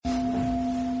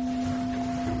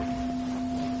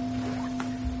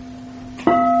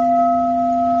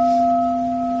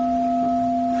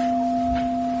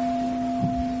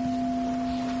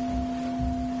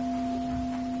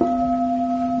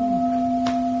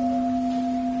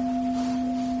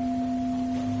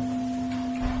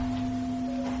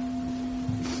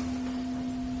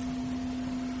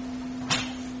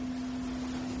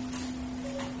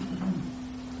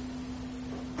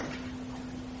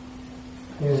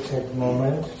please take a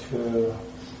moment to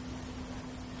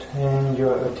turn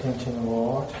your attention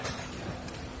inward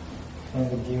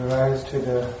and give rise to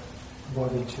the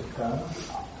bodhicitta,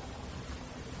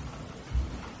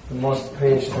 the most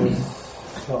precious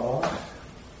thought,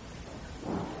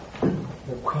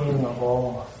 the queen of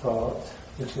all thoughts,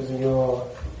 which is your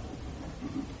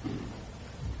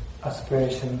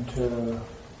aspiration to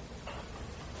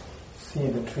see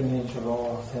the true nature of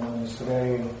all things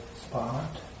very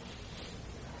spot,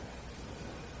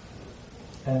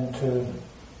 and to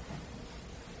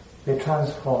be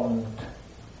transformed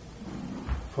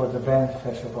for the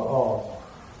benefit of all.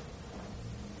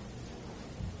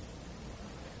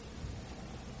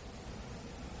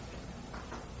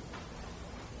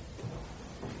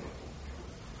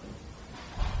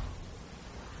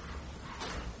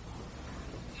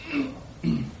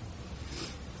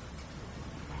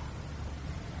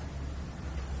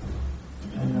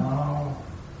 And now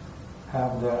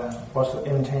have the also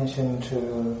intention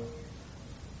to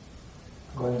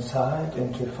go inside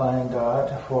and to find out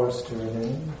the forest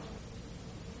within,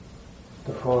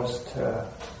 the forest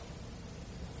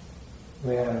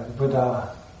where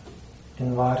Buddha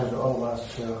invited all of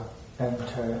us to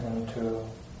enter and to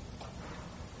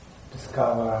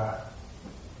discover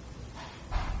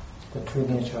the true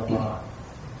nature of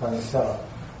oneself,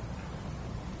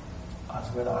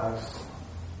 as well as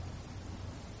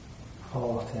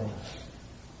all things.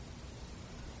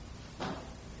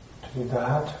 To do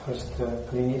that, first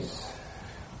please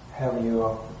have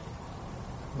your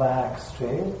back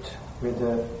straight with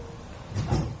a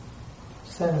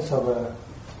sense of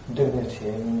dignity.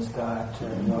 It means that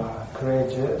you are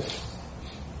courageous,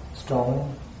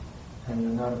 strong, and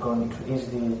you're not going to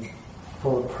easily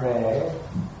fall prey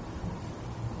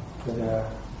to the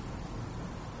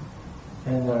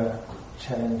inner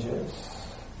challenges.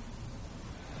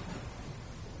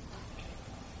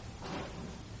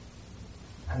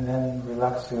 And then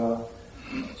relax your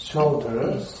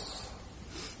shoulders,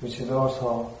 which is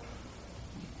also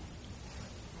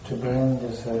to bring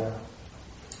this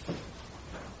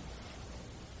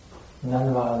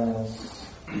non-violence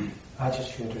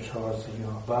attitude towards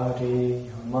your body,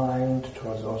 your mind,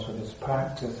 towards also this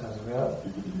practice as well.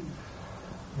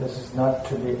 This is not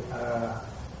to be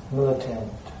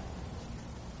militant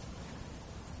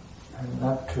and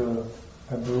not to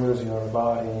abuse your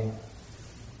body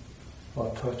or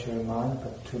torture your mind,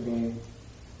 but to be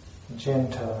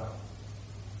gentle.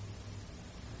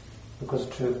 Because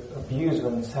to abuse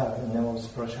oneself in the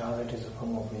spirituality is a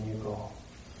form of ego.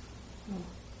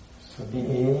 So be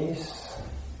ease,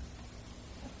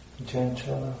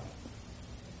 gentle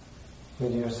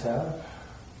with yourself,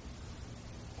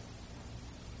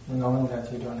 knowing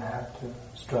that you don't have to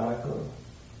struggle.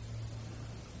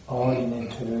 All you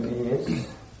need to do is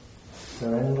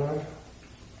surrender,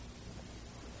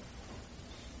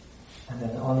 and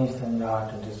then the only thing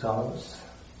that dissolves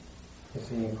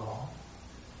is ego.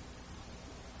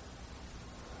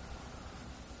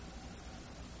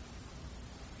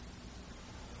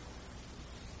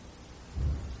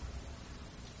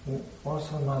 You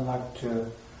also might like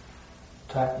to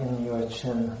tuck in your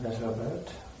chin a little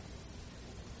bit.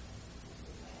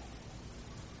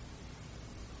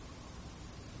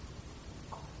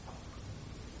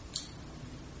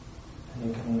 And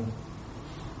you can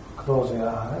close your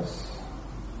eyes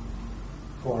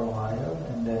for a while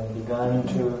and then begin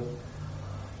to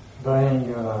bring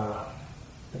your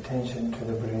attention to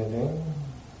the breathing.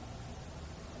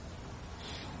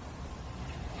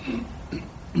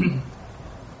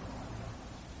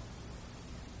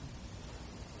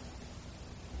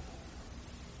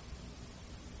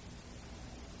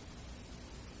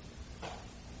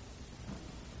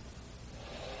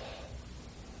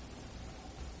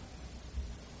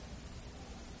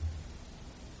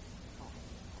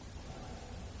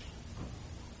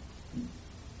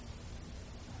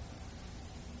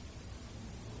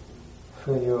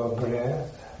 Feel your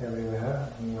breath everywhere,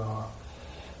 in your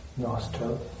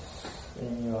nostrils,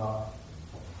 in your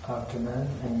abdomen,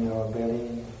 in your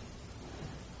belly.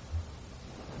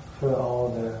 Feel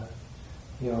all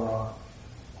your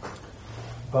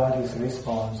body's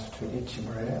response to each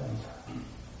breath.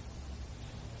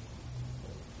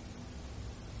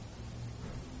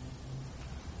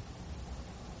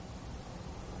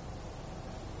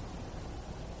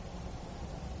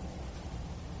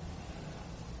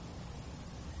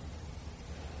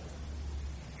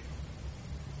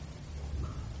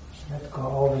 Let go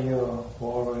all your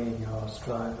worry, your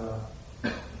struggle,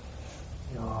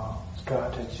 your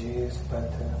strategies,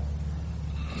 but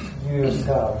you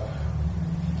yourself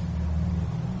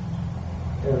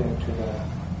feel into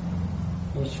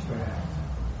each breath.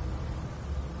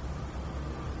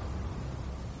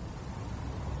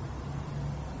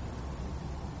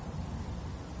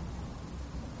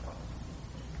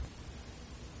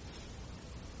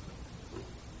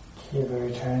 Keep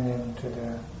returning to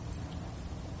the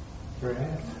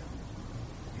breath.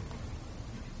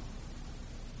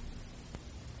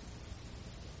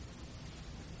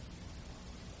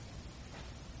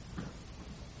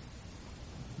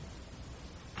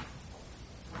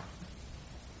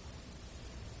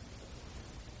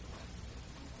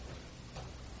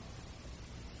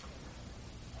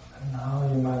 And now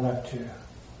you might like to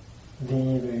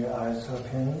leave your eyes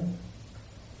open.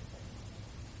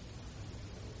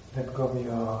 Let go of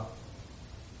your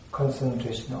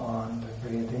concentration on the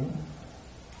breathing.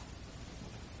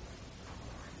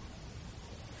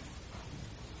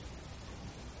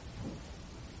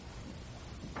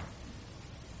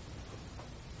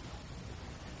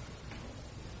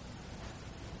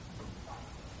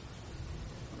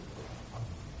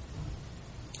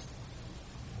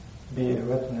 Be a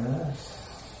witness,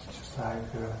 just like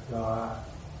you are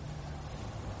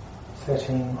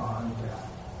sitting on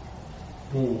the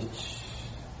beach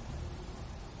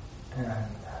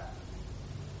and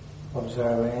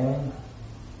observing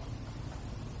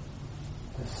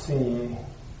the sea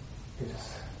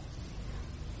is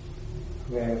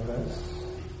waveless.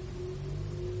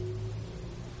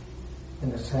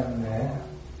 In the same way,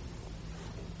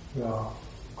 your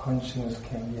consciousness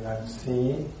can be like the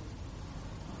sea.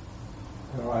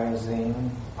 The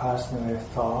rising, passing away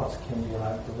thoughts can be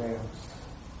like the waves.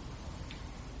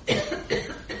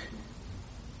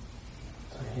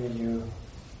 So here you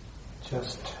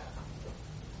just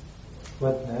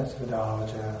witness without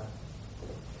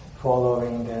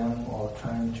following them or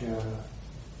trying to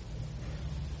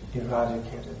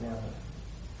eradicate them.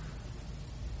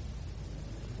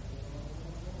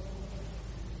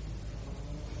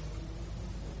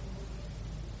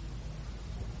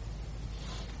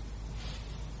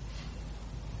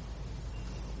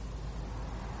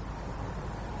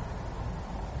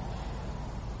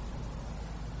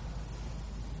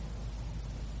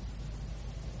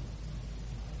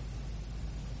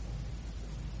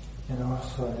 And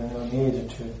also there's no need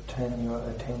to turn your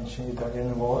attention either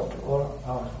inward or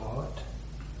outward.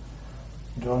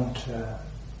 Don't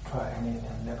try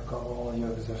anything, let go of all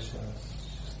your exertions,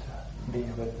 just be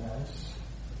a witness.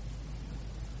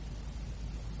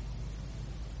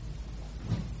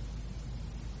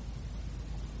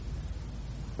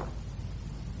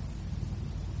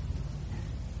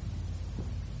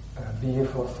 A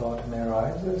beautiful thought may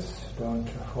arise, don't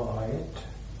follow it.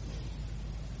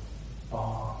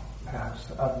 Or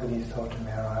perhaps ugly thought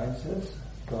may arise,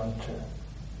 don't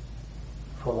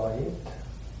follow it.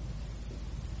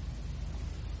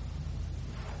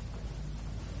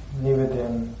 Leave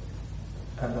them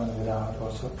alone without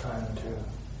also trying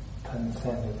to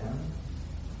transcend them.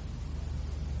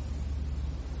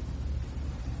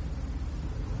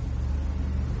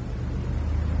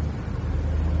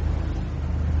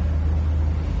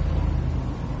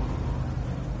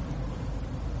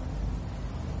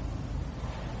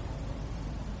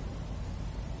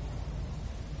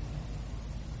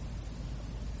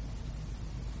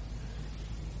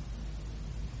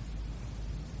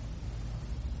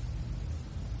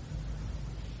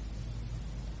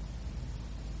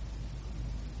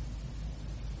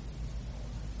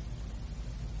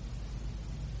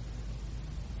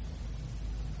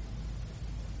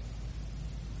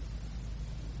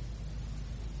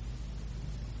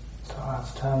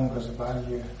 As time goes by,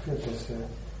 you feel this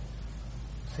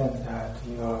sense that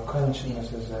your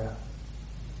consciousness is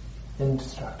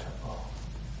indestructible,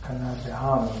 cannot be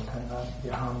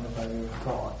harmed by your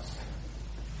thoughts.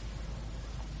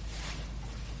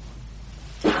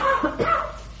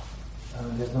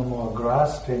 There's no more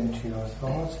grasping to your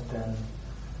thoughts, then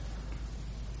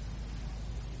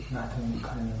nothing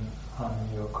can harm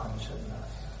your consciousness.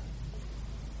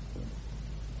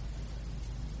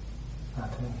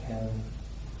 Nothing can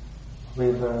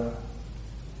wither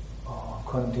or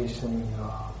condition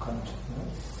your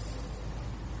consciousness.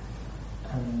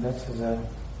 And this is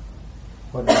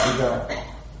what the Buddha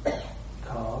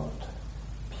called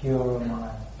pure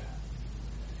mind.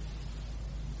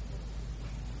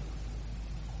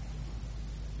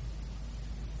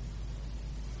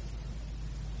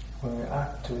 When we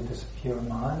act with this pure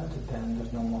mind, then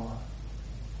there's no more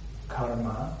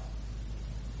karma.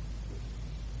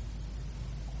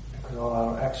 Because all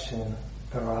our action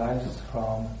arises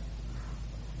from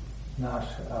not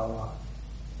our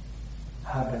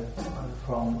habit, but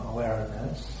from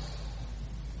awareness.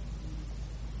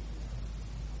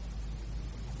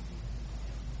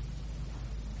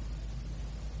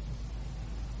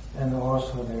 And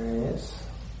also there is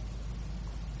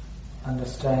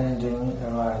understanding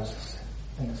arises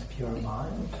in this pure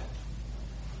mind,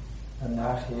 and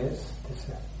that is this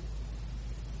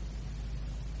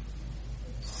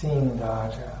seeing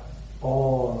that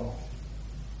all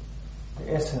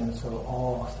the essence of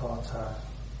all thoughts are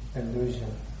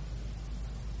illusion,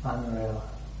 unreal,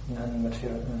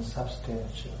 non-material,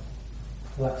 insubstantial,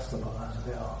 flexible as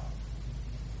they are.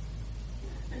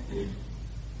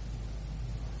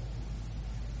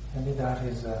 Maybe that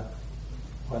is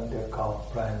what they call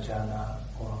pranjana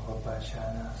or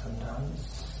vipassana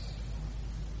sometimes.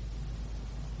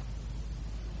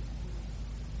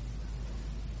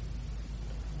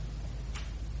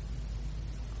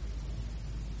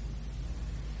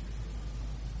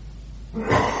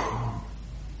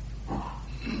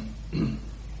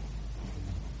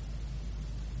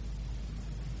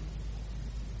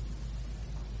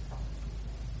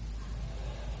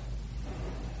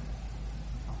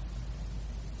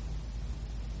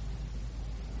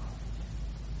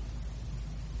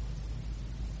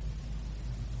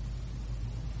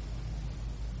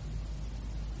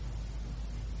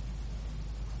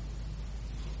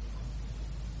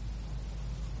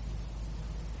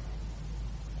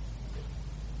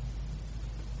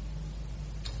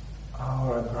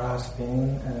 Our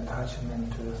grasping and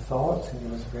attachment to the thoughts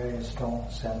gives a very strong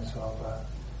sense of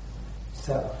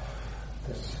self,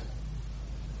 this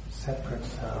separate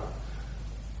self.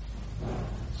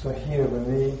 So here when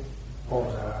we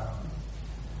observe,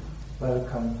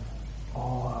 welcome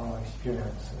all our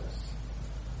experiences,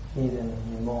 hidden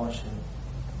emotion,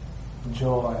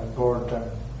 joy, boredom,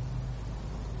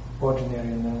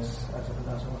 ordinariness, as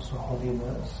well as also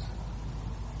holiness,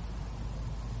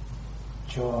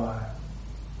 joy,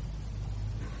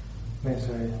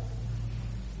 misery,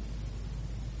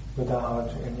 without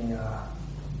any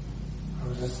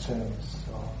resistance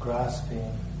or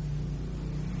grasping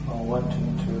or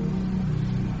wanting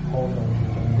to hold on to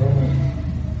them.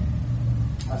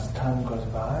 Then, as time goes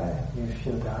by, you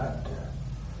feel that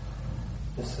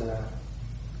this a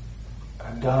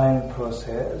dying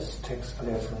process takes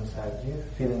place inside you,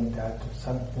 feeling that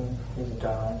something is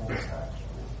dying inside you.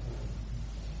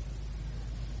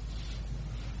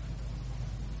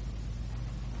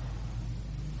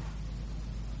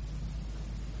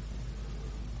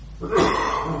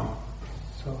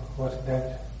 So what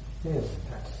that is,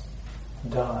 that's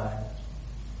dying.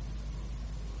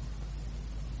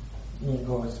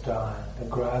 Ego is dying. The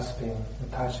grasping,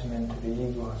 attachment to the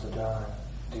ego is dying,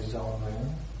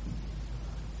 dissolving.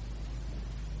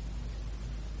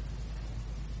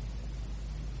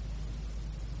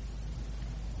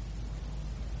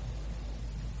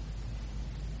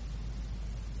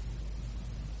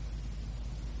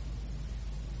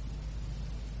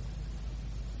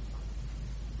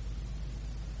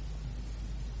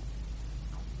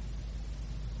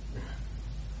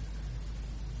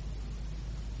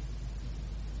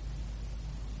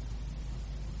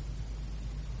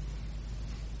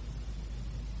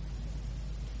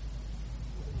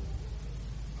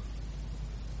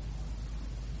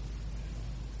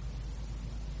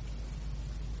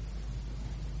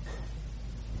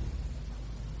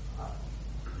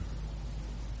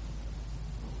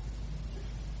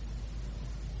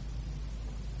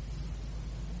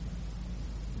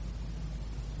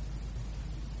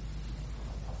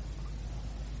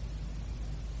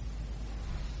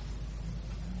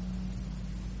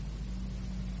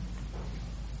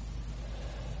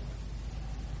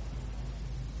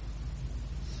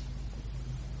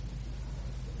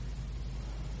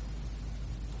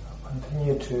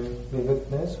 Continue to be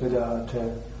witness without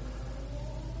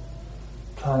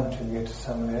trying to get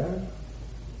somewhere.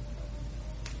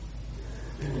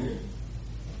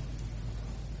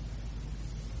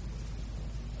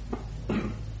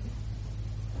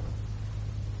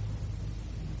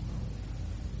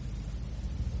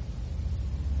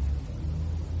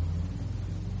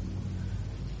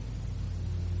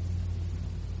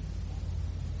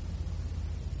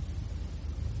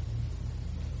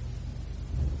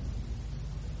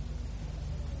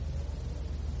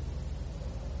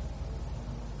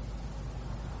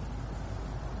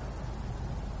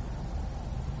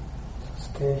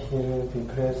 Stay here, be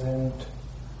present,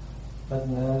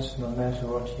 witness, no matter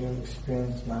what your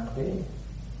experience might be.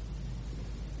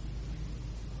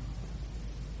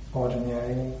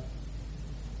 Ordinary,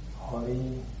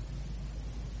 holy,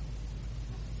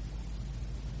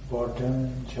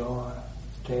 boredom, joy,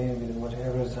 stay with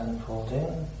whatever is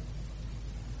unfolding.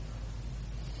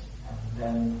 And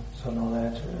then, sooner or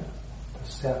later, the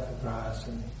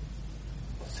self-grasping,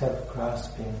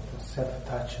 the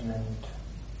self-attachment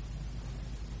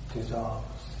dissolves.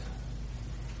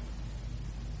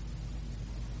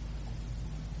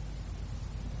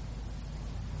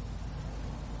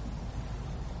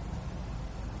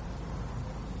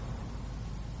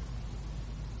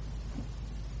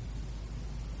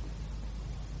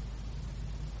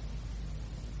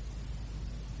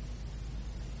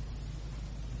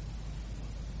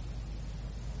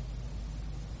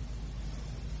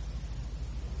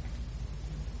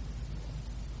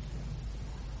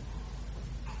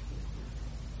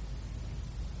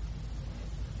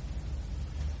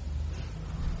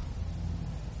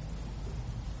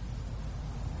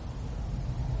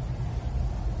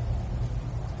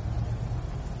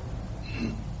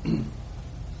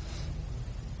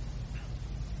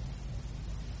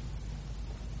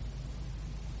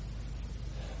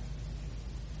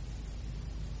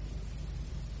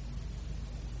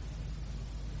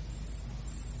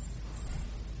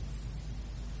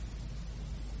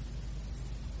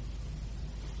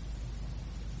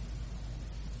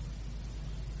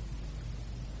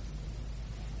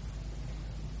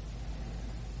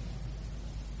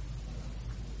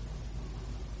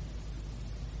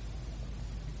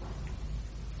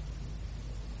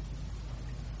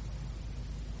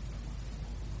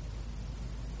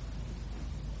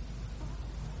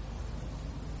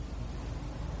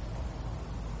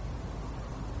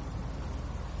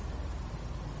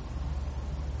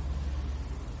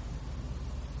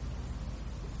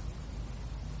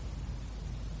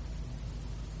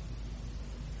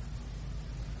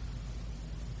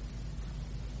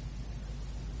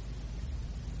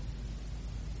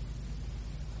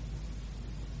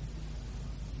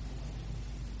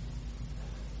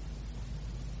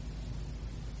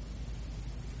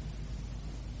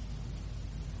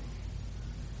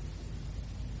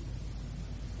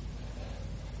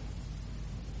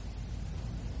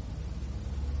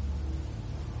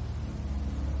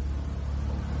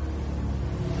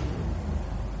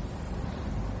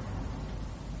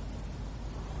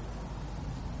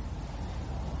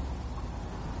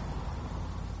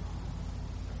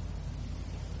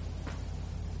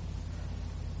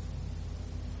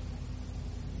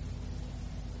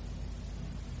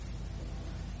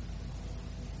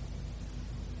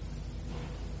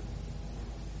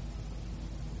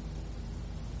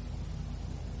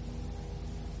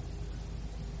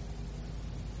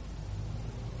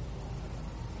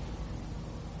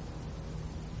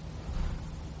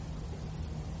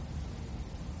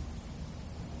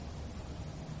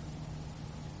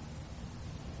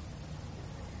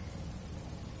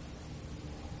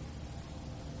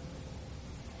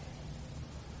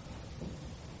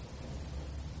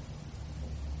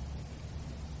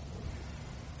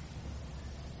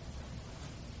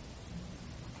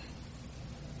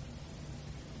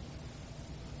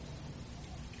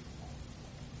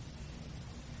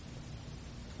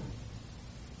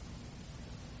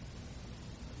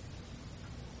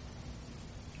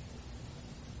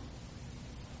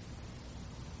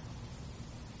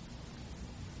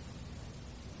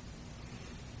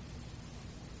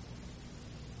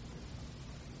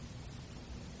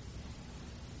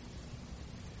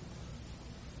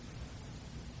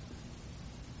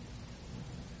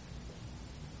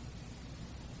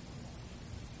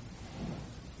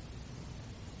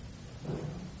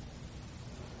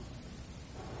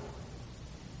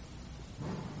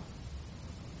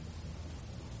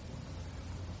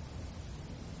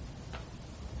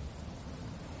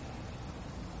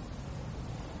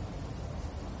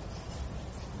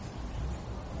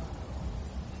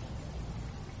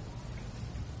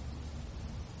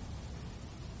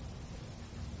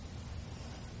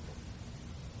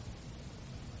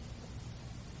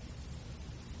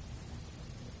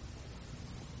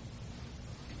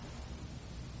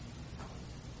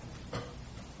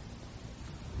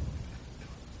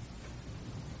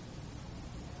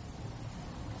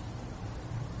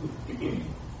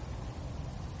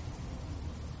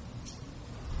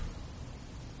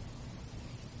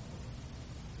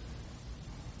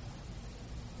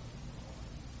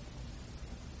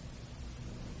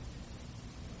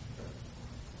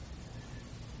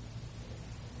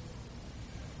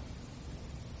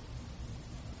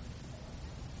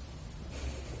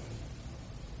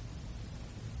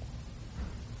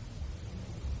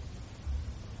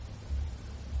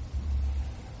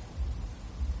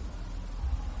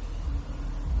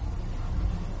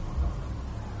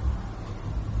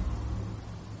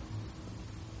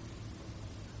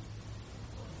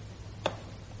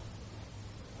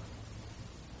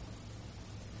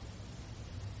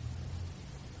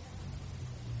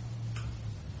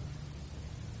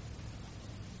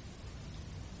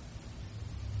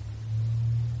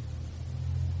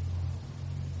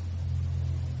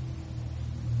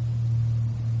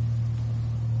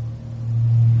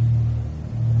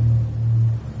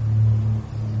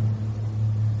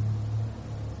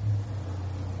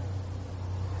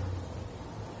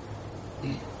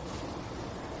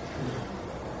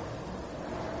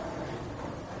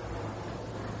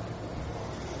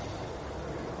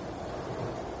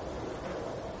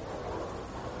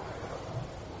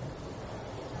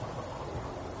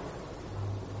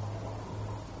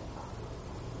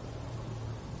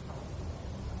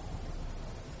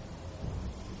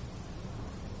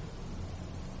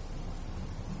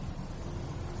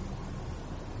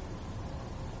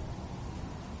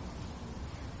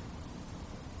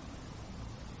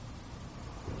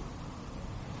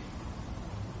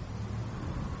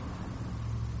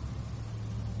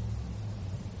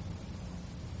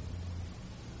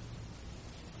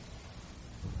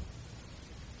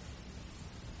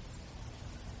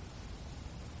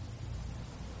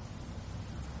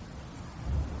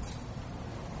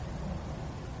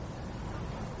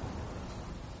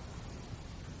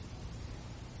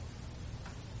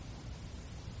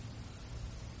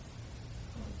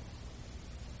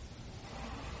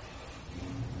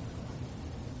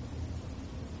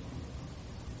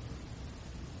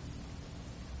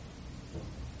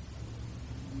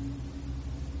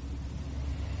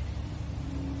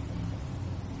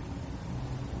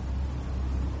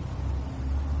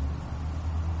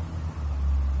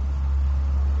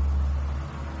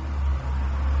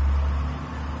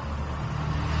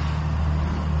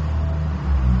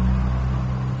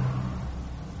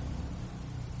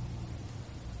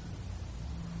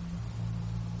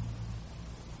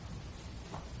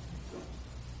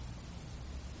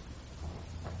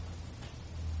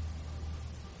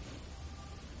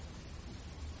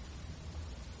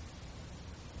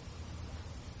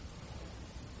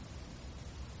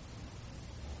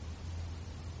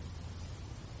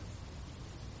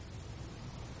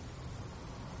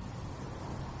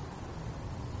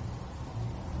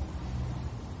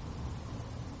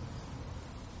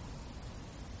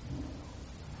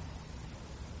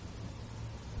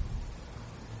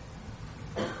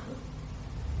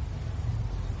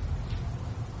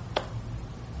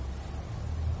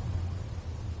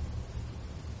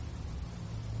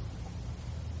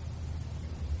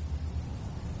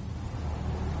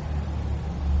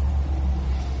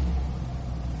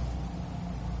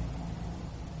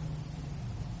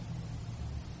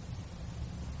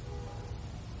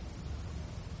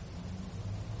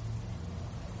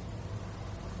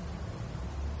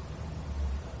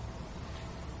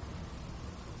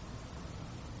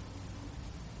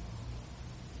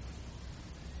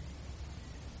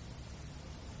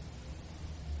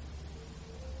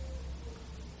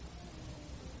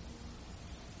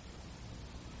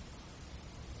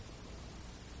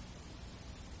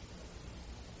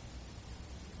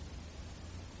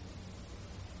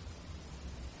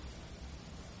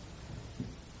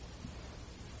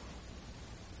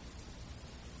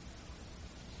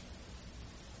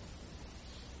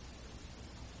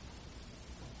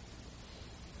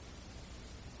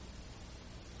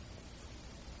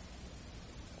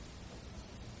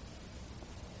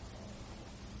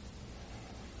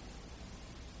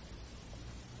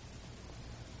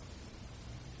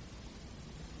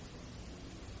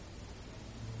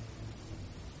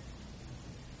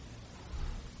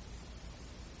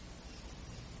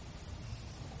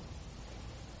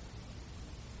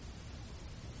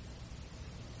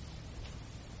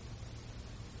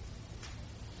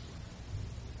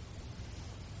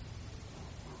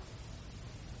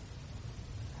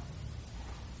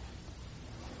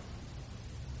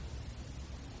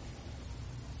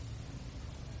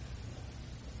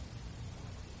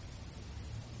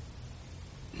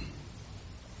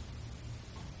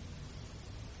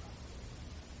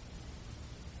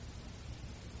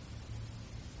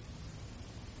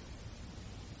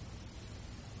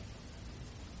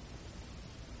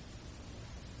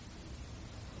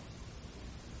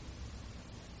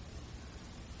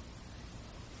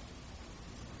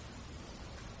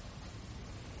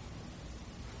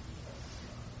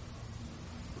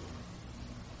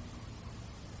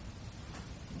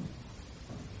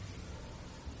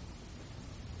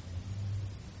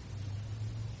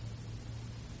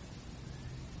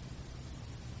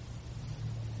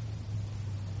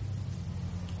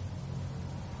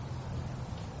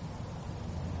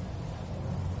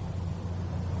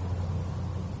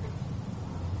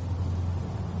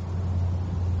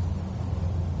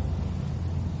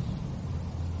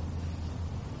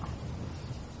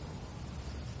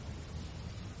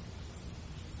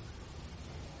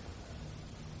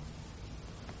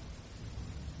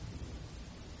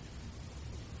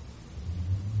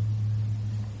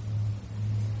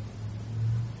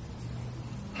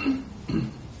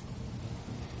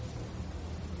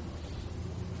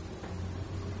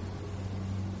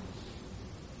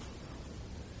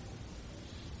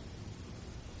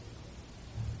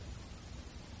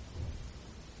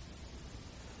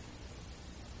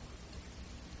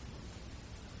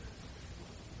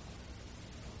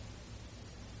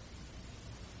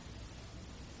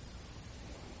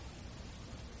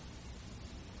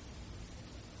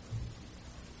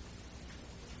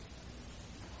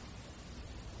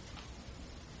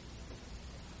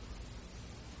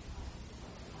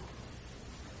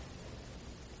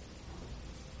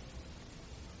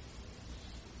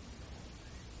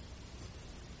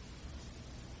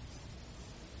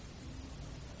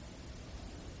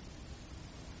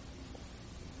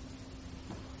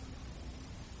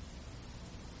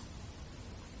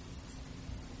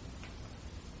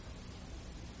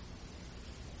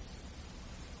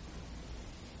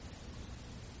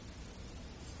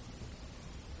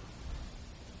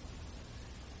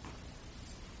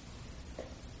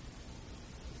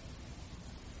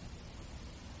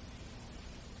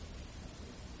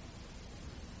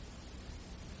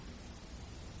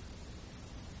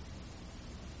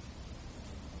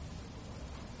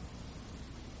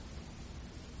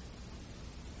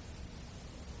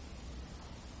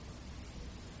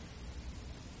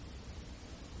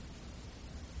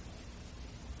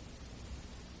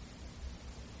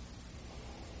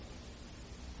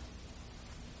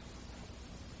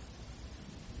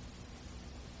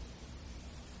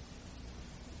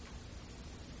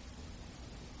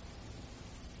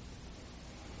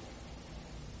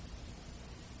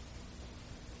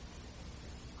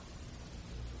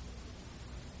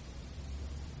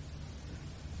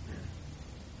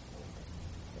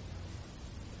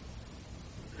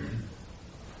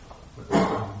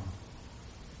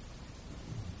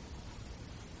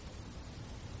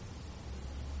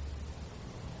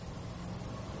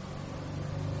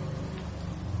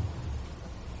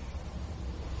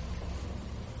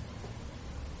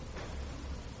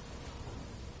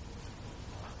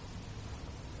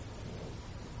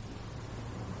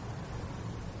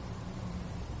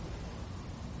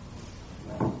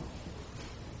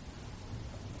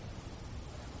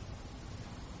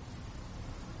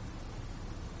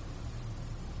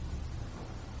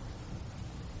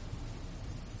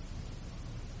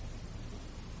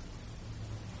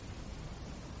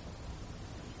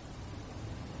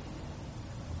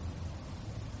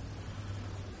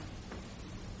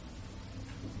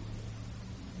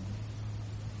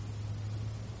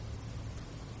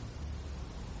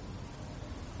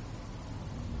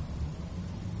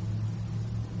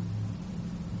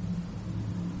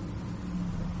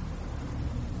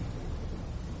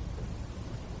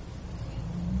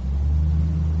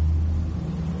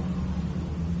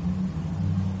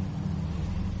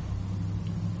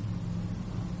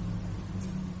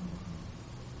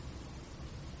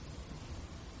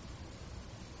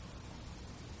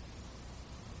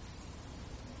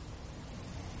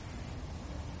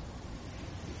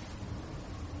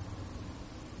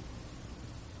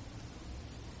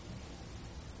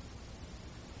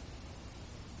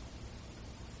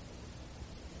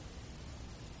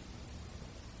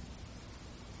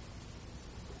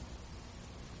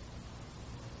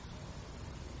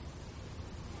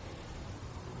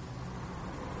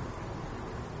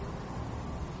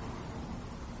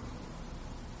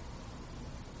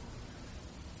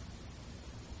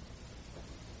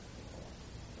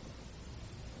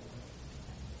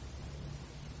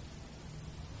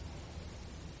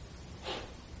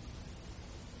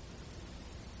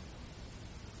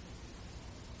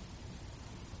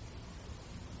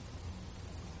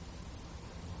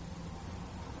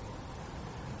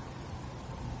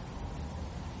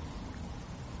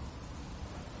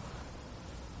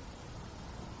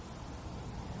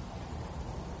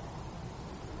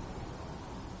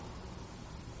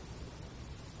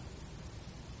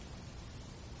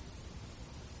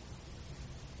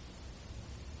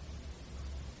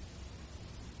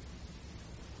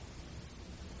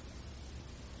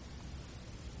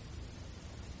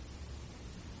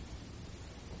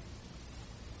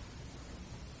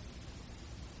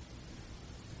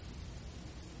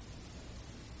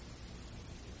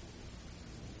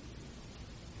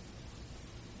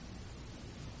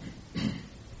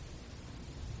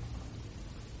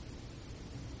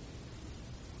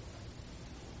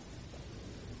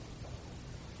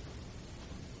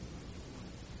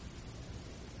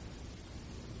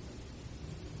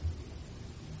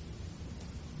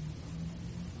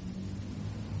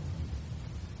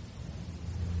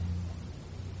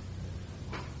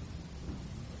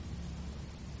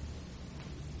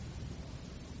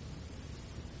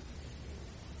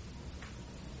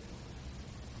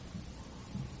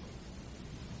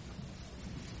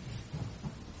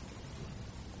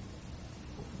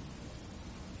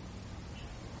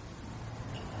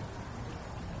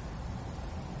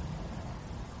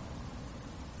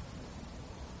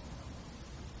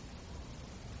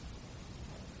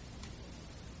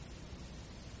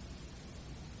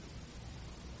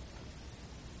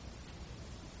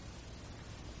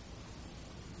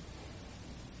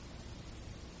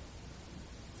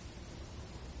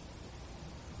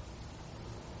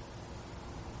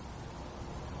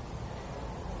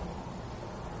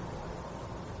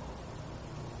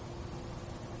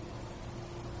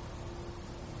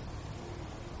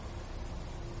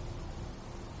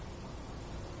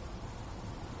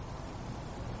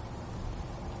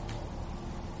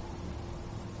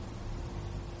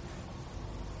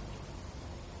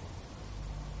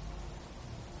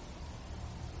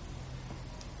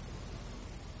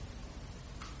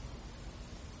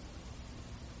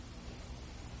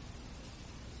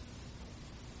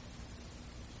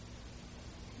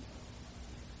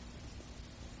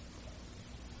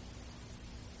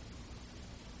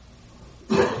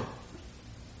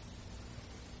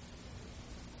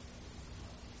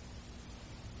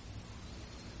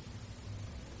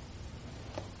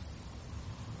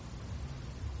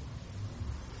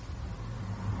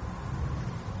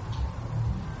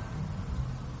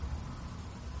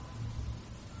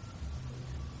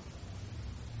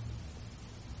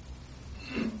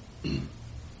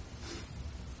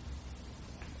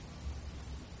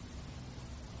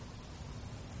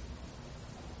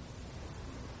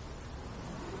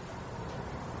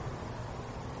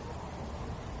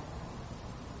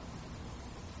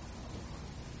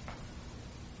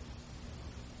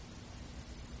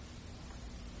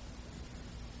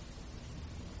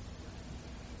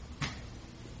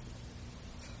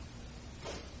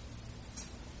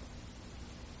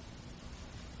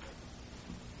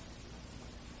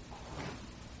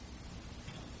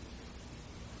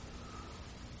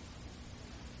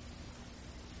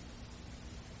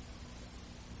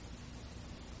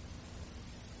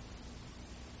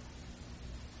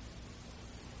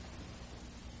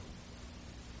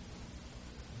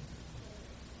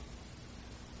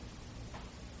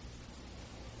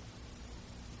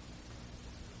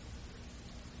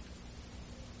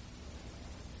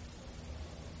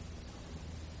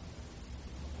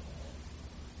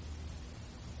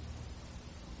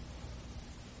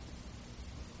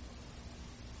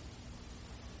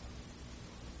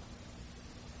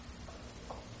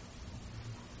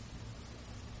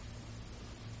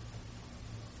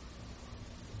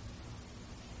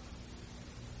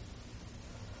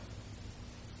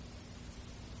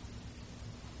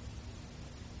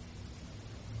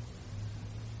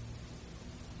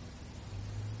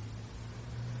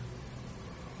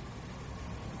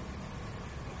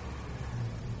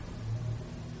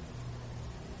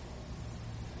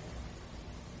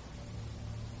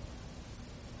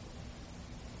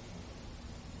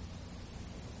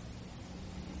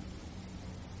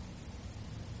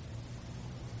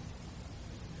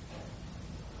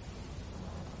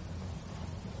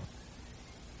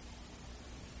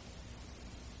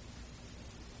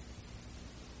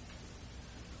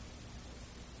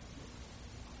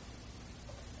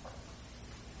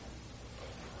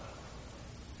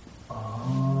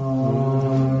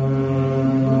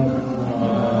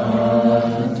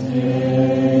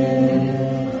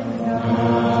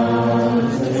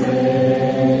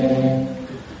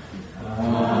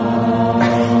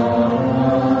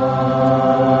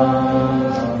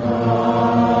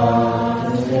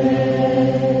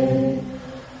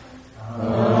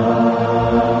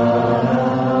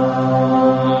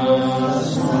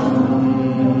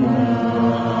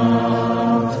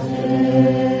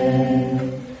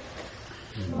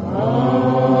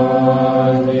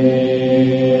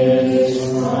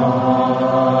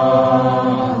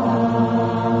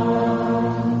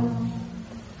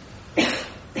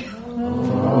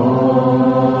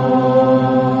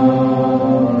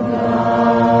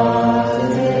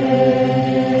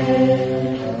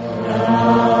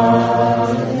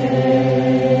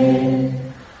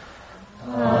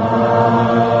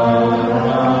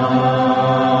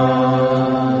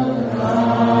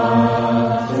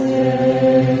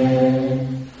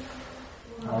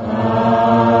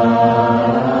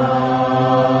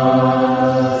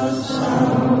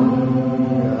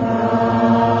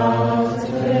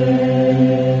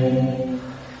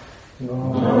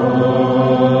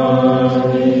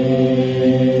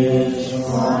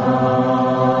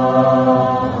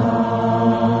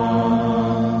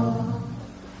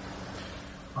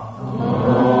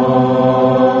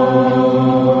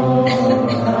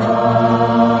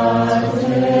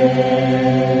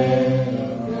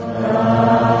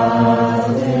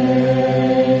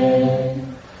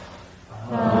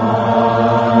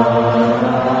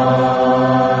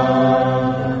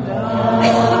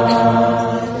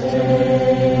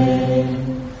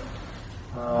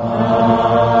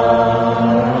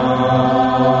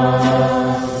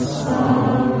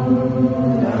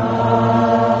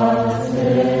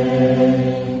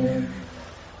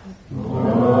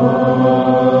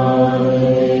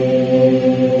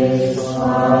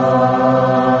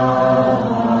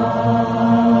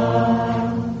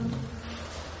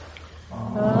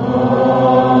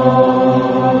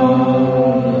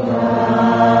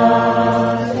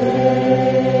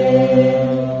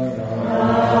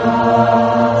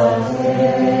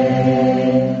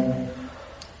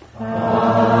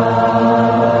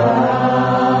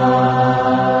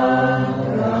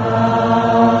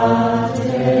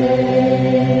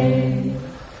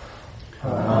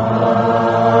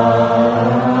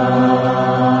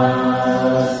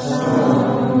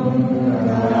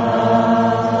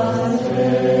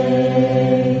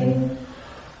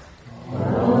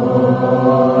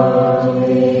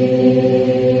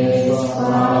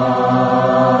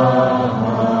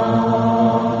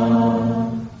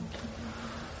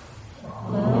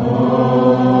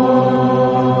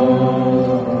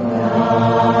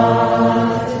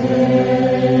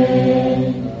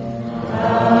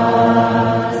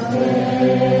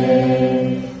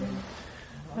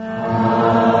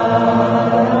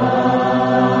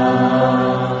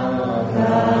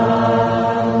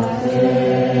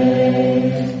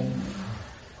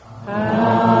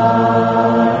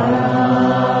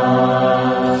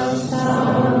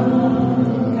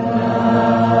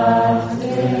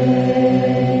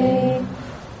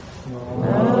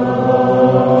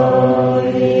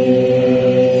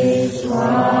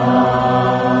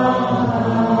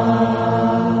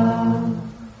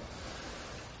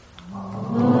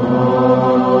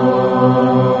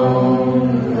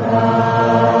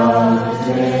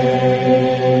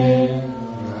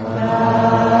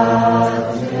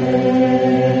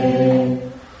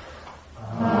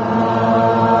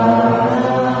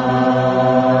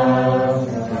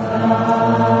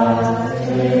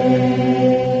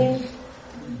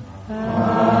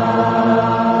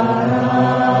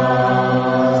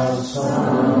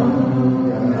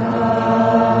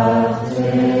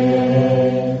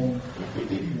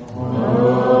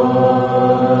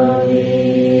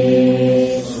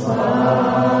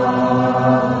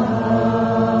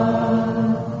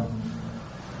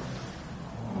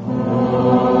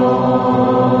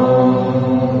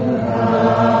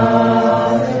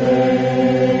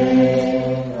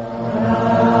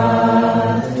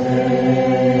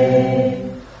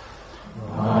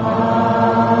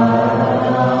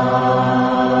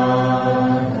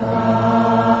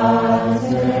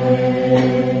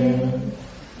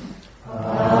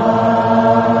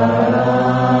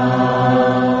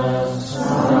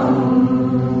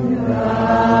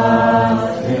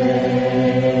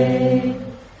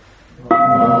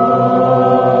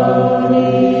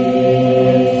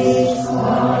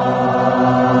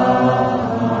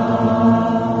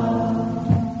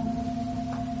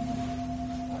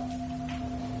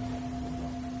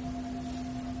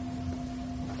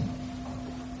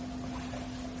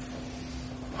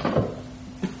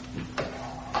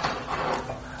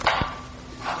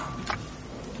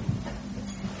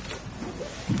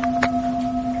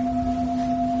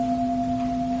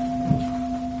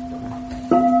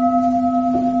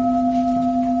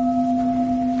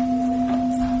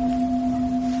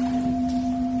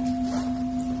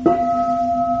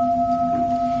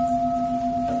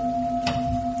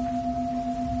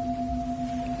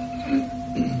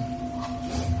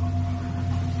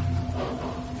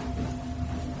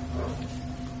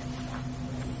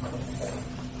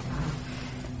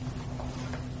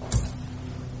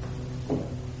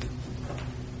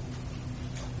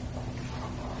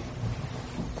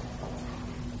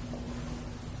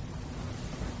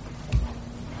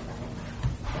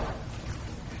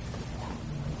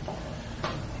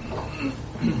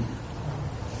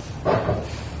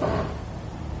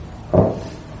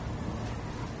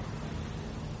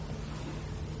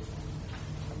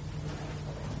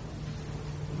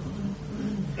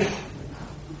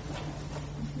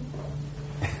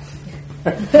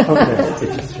 Okay,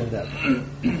 it just turned up.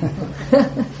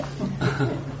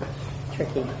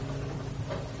 Tricky.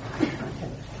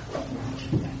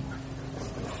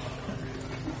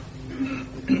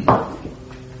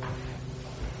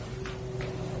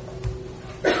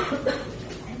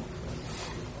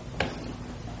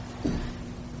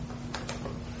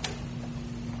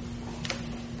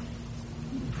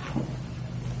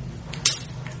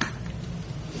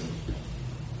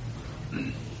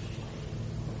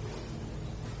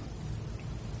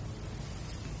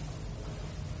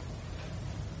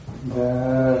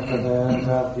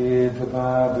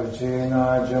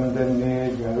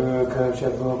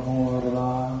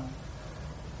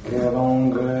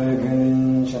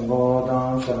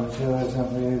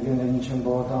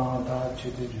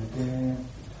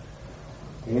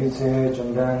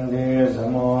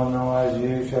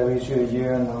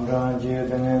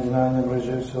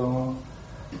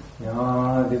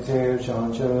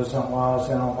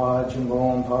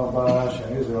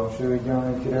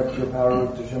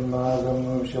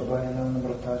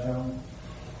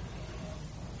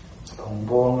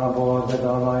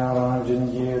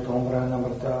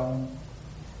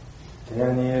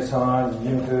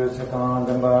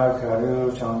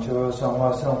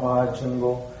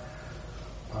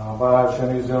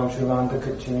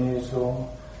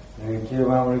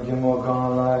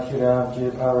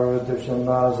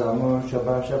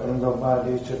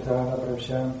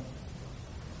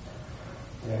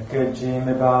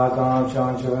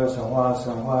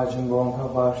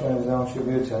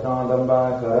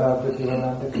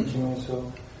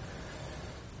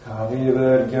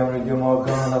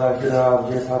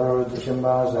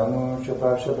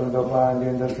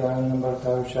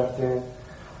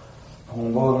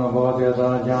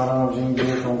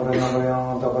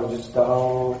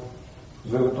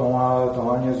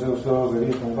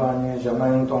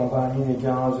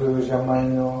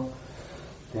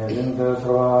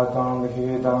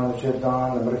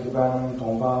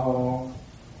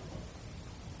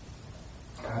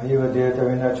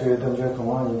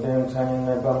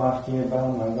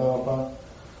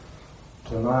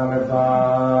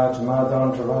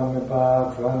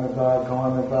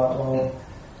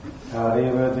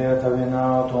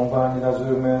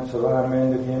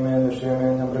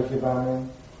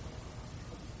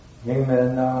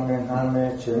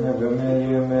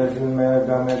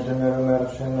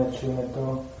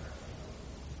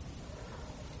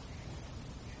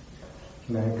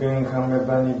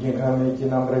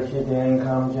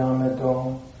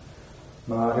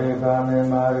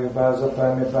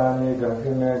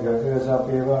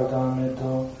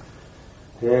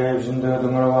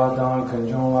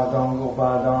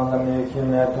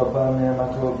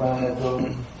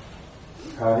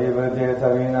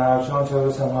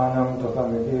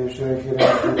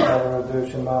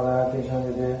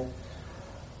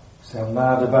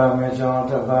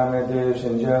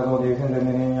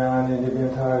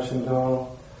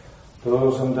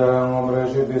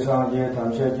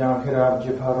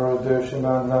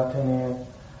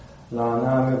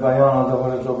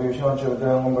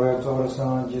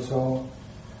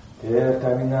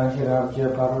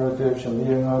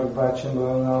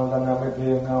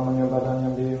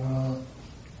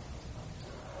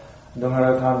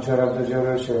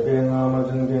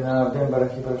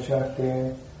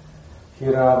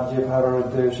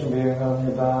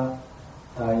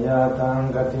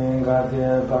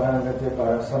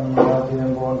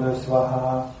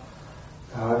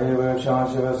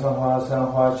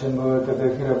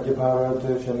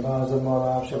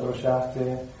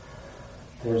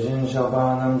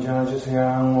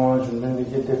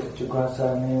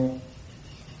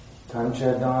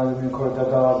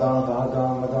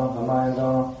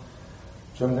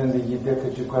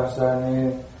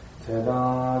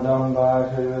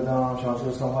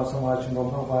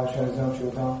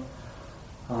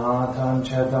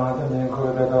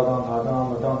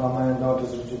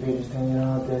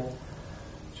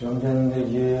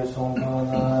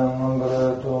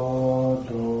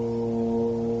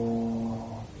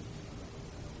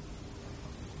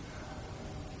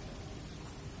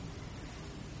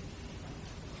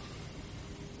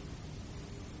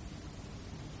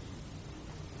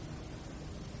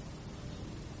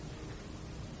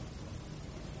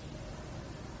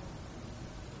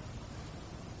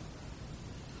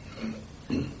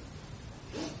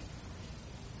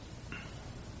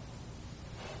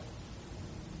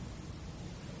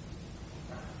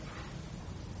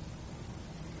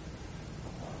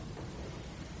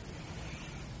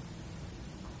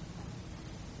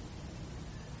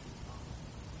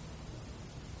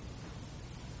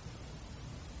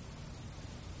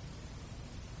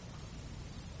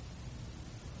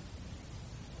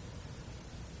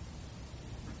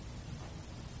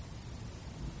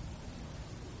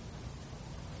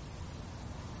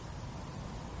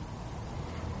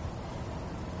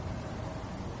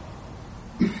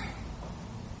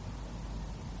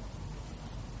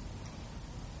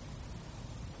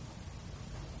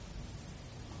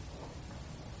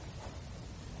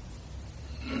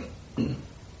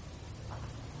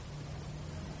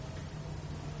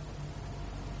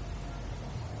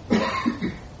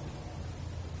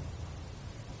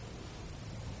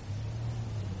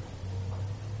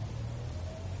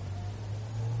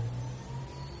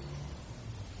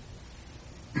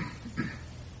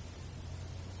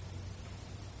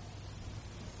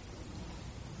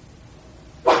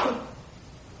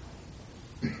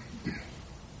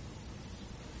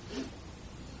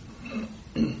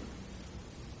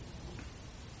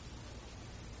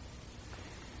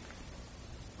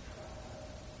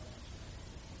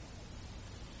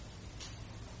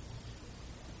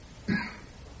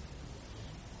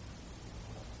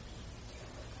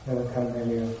 Welcome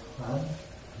everyone.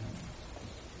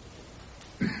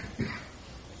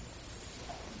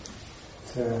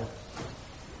 It's a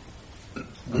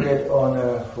great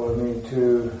honor for me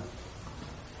to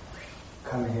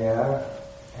come here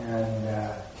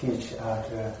and teach at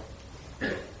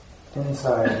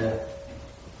inside the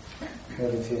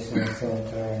meditation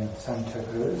center in Santa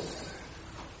Cruz.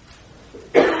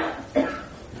 The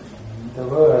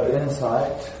word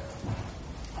insight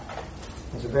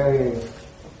is very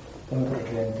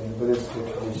important in Buddhist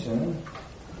tradition.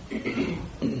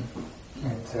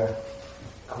 It's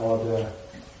called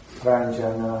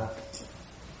Pranjana,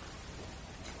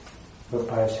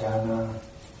 Vipassana,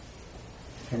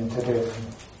 and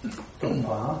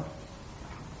Thubten.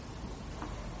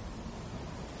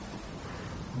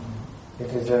 It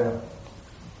is a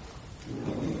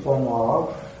form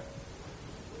of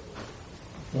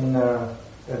inner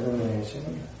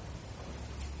illumination.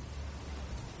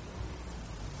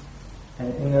 An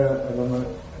inner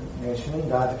illumination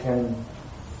that can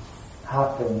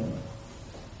happen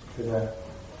to the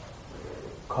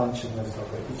consciousness of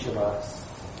each of us.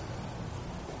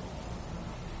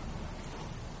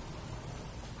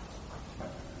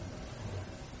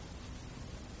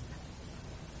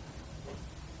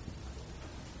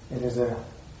 It is an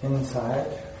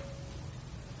insight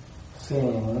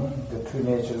seeing the true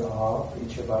nature of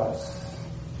each of us,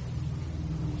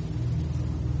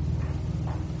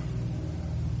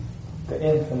 the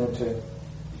infinite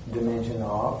dimension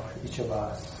of each of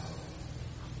us.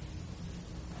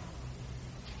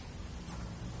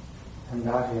 And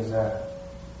that is the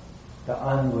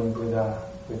unborn Buddha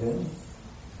within.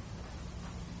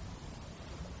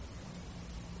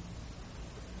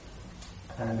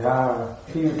 And there are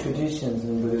few traditions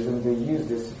in Buddhism that use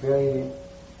this very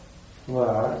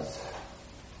words,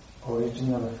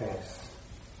 original face.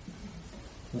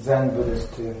 Zen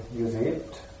Buddhists use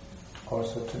it,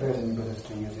 also Tibetan Buddhists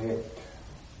use it.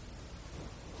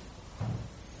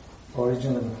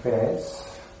 Original face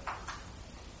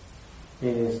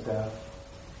is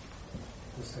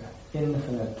this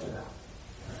infinite,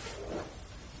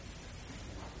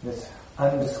 this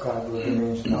undescribable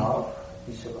dimension of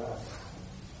each of us.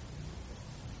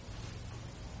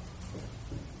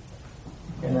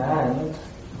 In the end,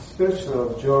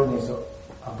 spiritual journey is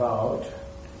about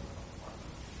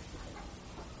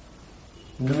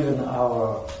leaving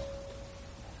our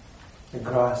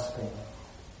grasping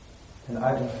and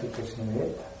identification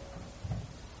with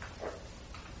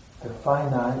the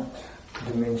finite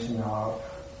dimension of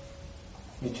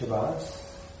each of us,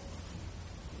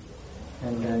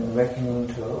 and then awakening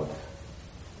to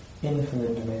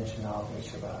infinite dimension of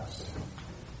each of us.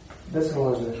 This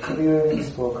was clearly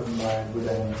spoken by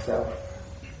Buddha himself.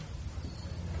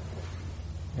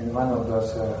 In one of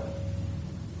those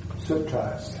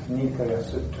sutras, Nikaya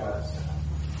sutras,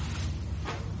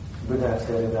 Buddha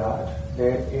said that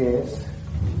there is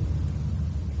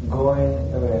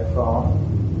going away from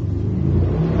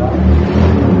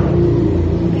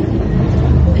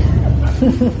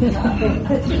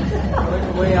going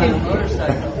away on a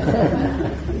motorcycle.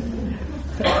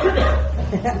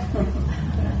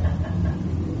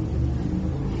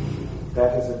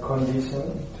 That is a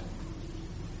condition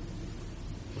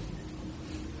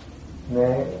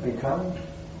may become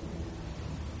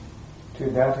to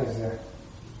that is a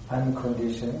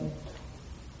unconditioned,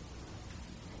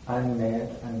 unmade,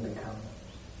 unbecome.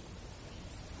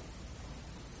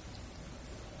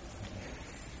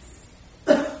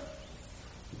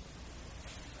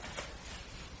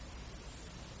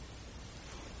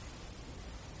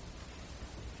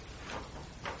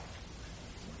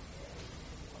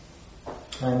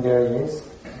 And there is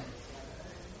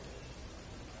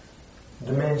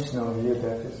dimension of you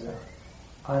that is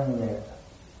unmade,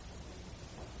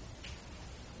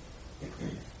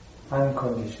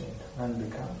 unconditioned,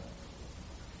 unbecome,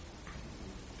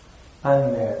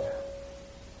 unmade.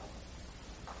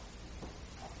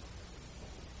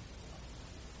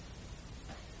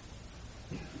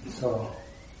 So,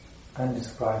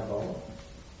 undescribable,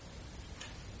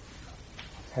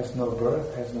 has no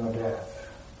birth, has no death.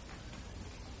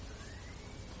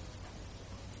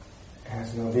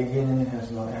 Has no beginning,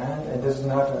 has no end. It is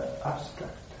not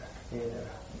abstract either.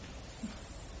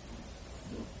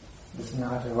 It's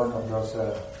not one of those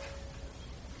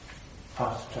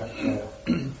abstract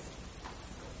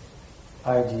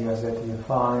ideas that you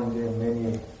find in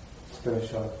many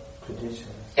spiritual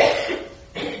traditions.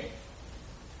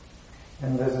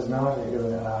 And this is not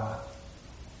even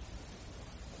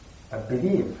a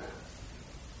belief.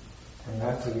 And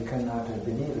actually you cannot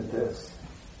believe this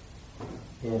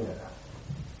either.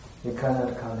 You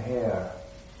cannot come here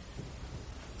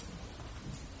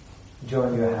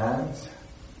join your hands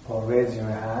or raise your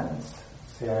hands,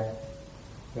 say,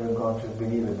 you're going to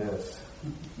believe in this.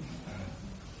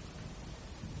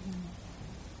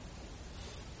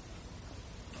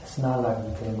 It's not like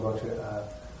you can go to a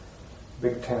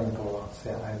big temple and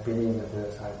say, I believe in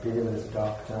this, I believe in this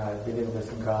doctor, I believe in this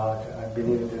God, I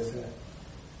believe in this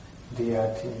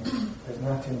deity. There's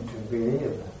nothing to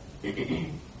believe.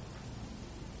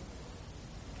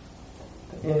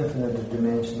 The infinite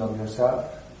dimension of yourself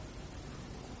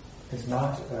is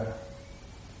not a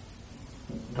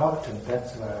doctrine.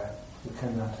 That's why you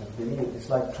cannot believe. It's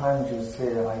like trying to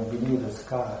say, I believe the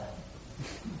sky.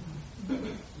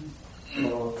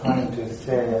 Or trying to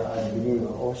say, I believe the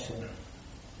ocean.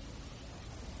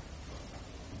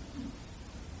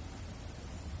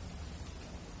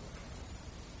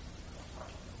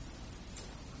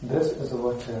 This is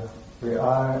what we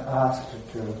are asked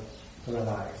to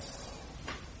realize.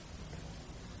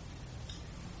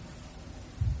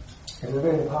 It is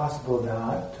very possible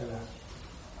that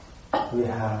we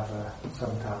have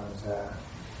sometimes a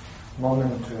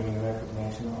momentary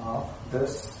recognition of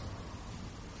this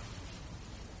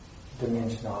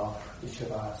dimension of each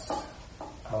of us,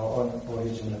 our own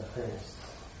original face.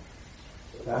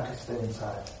 That is the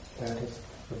inside. That is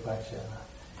the Vajrayana.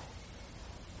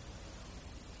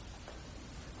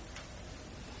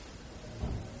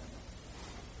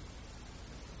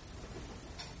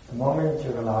 The moment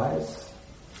you realize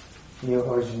your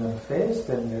original face,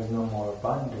 then there's no more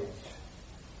bondage.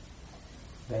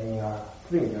 Then you are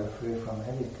free. You're free from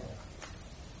everything.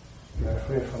 You are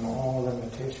free from all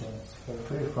limitations. You are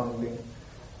free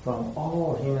from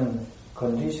all human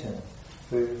conditions.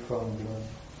 Free from being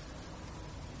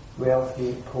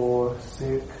wealthy, poor,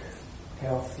 sick,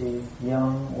 healthy,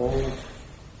 young, old.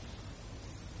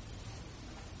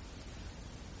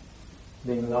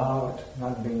 Being loved,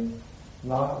 not being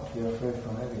loved, you are free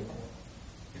from everything.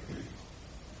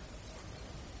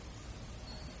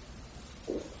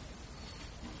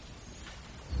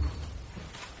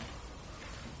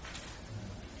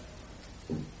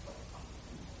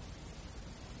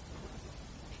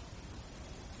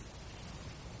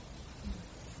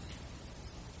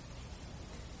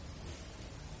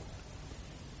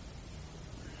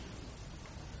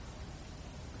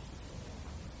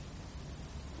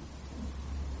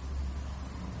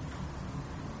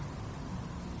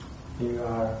 You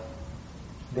are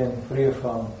then free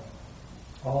from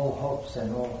all hopes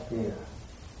and all fear.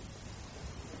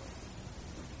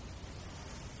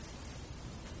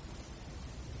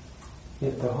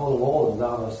 If the whole world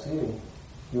loves you,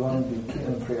 you won't be too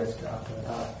impressed after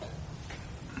that.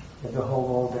 If the whole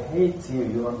world hates you,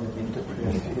 you won't be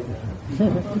depressed either.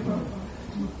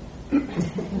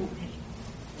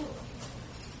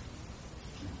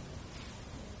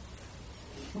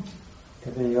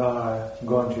 If you are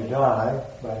going to die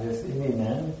by this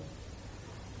evening,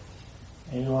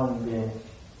 you won't be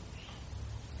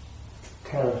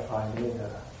terrified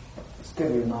either.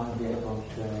 Still you will not be able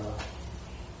to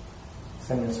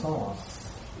sing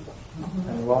songs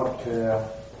and walk to a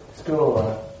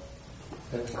store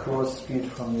that Cruz feet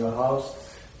from your house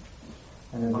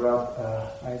and grab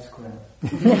ice cream.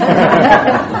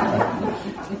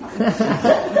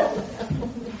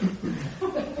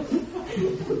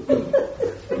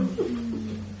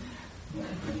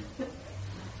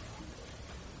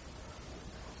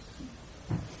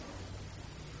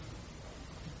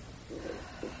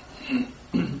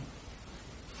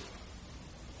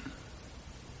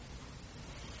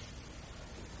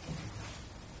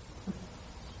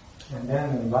 And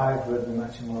then life will be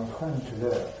much more fun to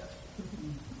live.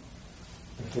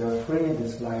 If you are free,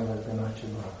 this life will be much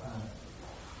more fun.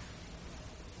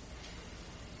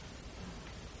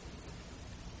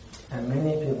 And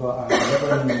many people are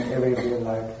living every day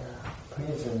like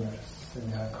prisoners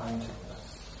in their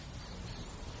consciousness.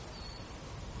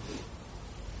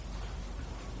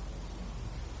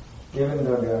 Even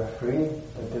though they are free,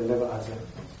 but they live as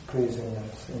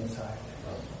prisoners inside.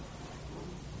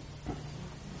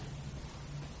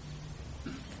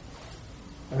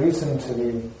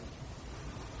 Recently,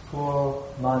 4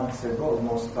 months ago,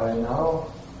 almost by now,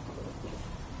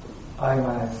 I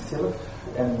myself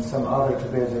and some other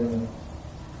Tibetan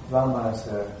lamas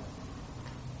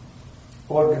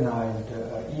organized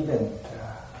an event,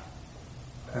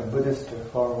 a Buddhist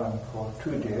forum for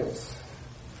 2 days.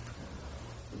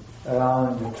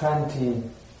 Around 20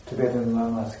 Tibetan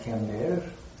lamas came there.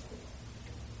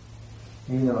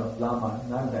 You know, lama,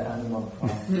 not the animal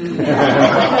form.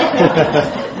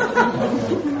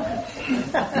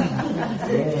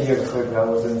 Many years ago, I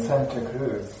was in Santa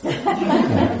Cruz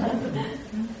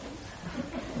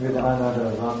with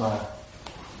another lama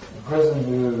The person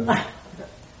who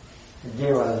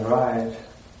gave us ride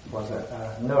was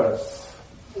a nurse.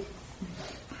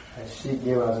 And she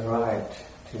gave us ride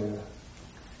to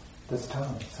this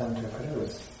town, Santa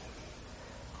Cruz.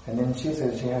 And then she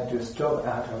said she had to stop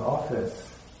at her office.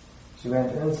 She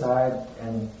went inside,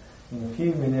 and in a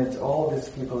few minutes all these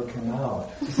people came out.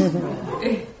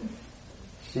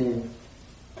 She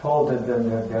told them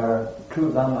that there are 2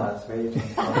 lamas waiting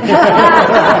for them.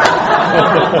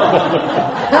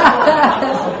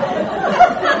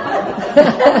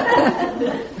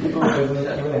 People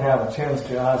didn't even have a chance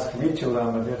to ask which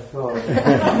lama they thought.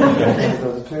 It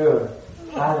was 2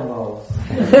 animals.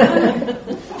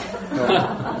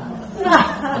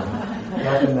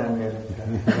 Latin America,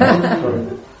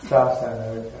 South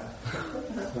America.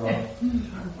 So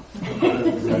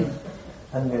it was an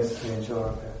unnecessary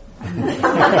joke.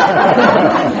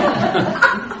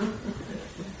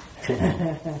 So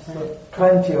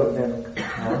 20 of them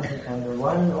come, and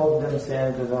one of them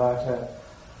said that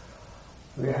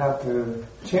we have to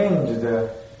change the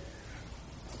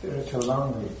spiritual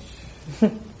language.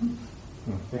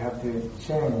 We have to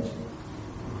change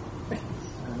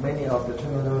many of the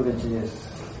terminologies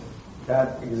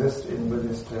that exist in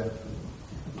Buddhist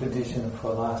tradition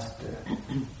for last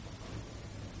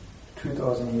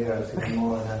 2,000 years, even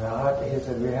more than that. He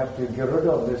said we have to get rid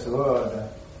of this word.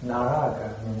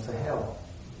 Naraga means hell.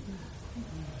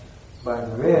 By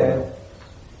the way,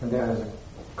 there is a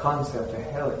concept of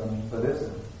hell in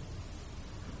Buddhism.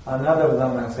 Another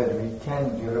Lama said we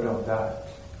can't get rid of that.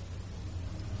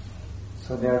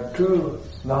 So there are 2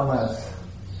 Lamas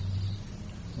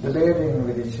debating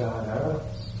with each other.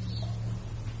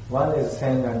 One is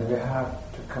saying that we have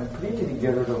to completely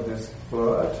get rid of this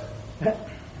word.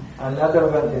 Another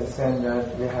one is saying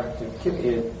that we have to keep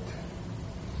it.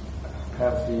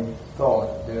 Perhaps we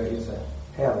thought there is a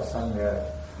hell somewhere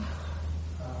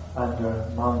under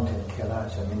mountain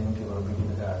Kailasha. Many people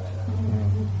believe that.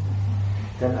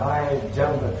 Then I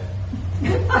jumped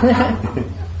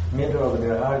middle of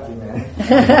their argument.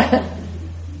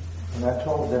 And I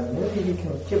told them, maybe we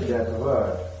can keep that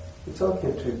word. It's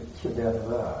okay to keep that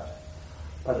word.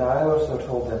 But I also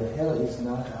told them hell is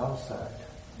not outside.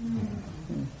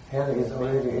 Hell is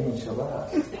already in each of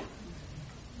us.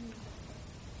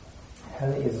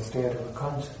 Hell is a state of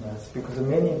consciousness because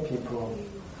many people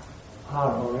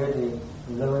are already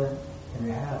living in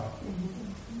hell.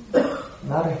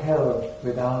 Not a hell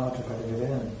without but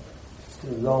within.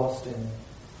 Still lost in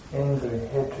anger,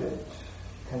 hatred,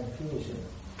 confusion.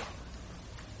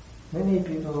 Many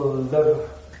people live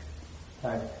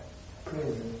like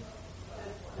prison,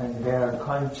 and their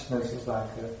consciousness is like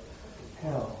a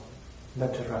hell,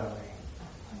 literally.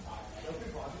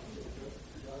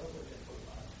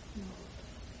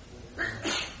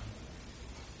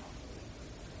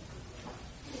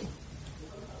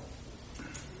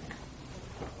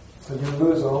 So you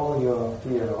lose all your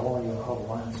fear, all your hope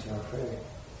once you're free.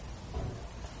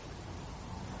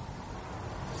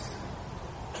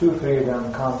 True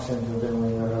freedom comes into them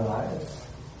when you realize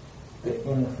the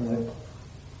infinite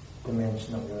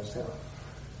dimension of yourself.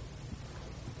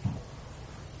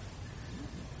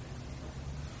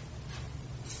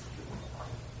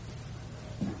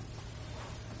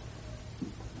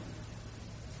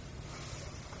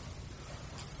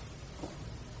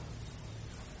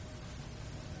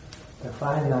 The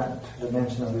finite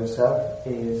dimension of yourself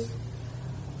is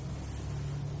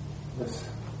this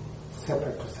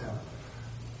separate self,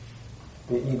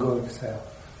 the egoic self.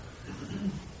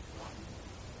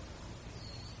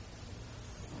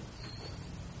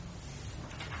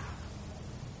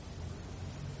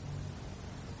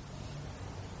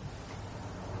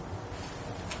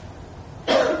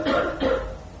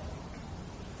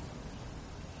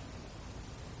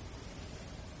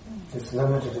 This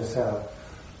limited self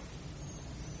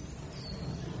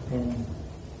in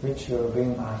which you are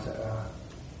being as an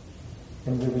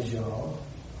individual,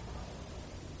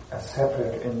 a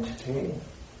separate entity,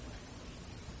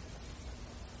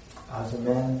 as a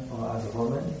man or as a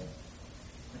woman.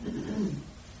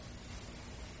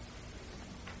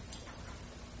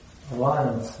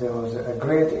 Once there was a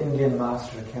great Indian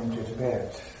master who came to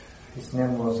Tibet. His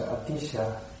name was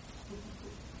Atisha.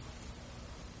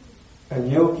 A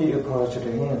yogi approached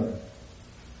him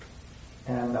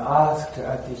and asked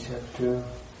Atisha to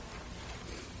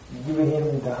give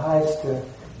him the highest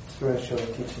spiritual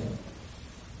teaching.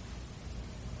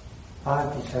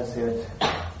 Atisha said,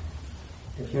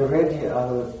 if you're ready, I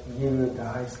will give you the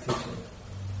highest teaching.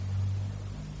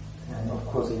 And of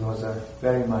course he was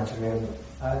very much ready.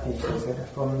 Atisha said,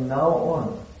 from now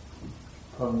on,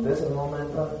 from this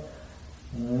moment on,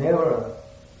 never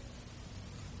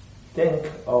think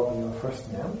of your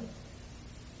first name.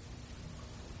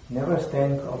 Never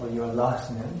think of your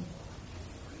last name.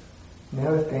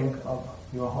 Never think of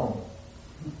your home.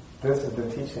 This is the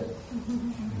teaching.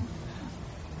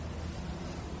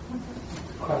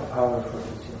 Quite powerful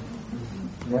teaching.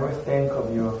 Never think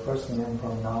of your first name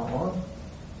from now on.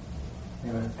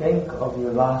 Never think of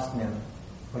your last name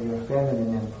or your family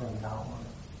name from now on.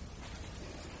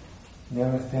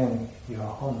 Never think your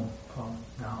home from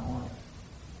now on.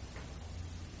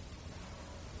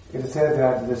 It is said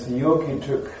that this yogi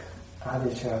took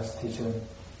Adisha's teaching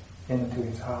into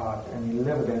his heart and he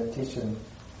lived that teaching.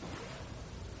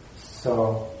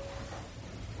 So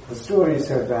the story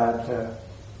said that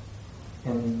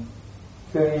in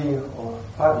 3 or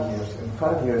 5 years, in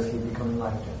 5 years he became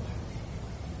enlightened.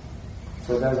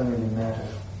 So it doesn't really matter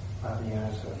 5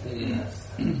 years or 3 years.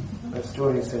 The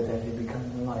story said that he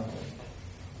became enlightened.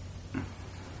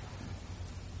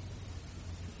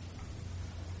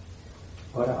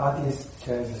 What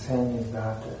Adisha is saying is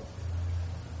that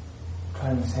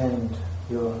transcend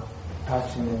your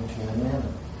attachment to your name,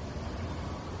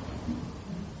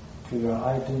 to your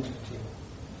identity.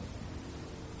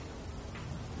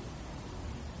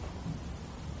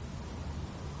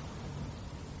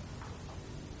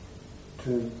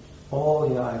 To all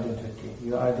your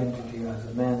identity as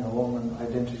a man, a woman,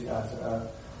 identity as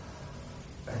a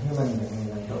human being,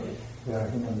 even though we are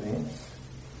human beings.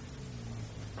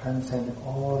 Transcend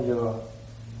all your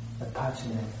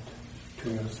attachment to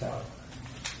yourself.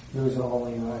 Use all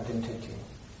your identity.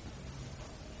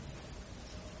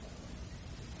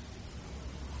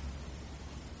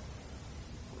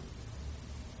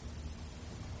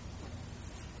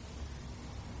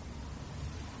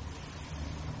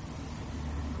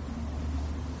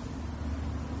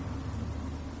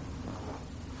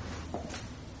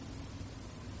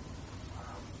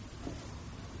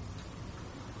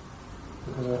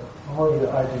 Because all your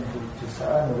identities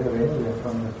are unreal anyway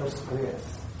from the first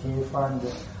place. Can you find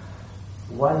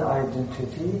one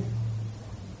identity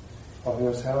of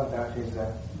yourself that is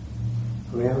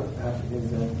real, that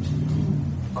is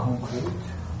concrete?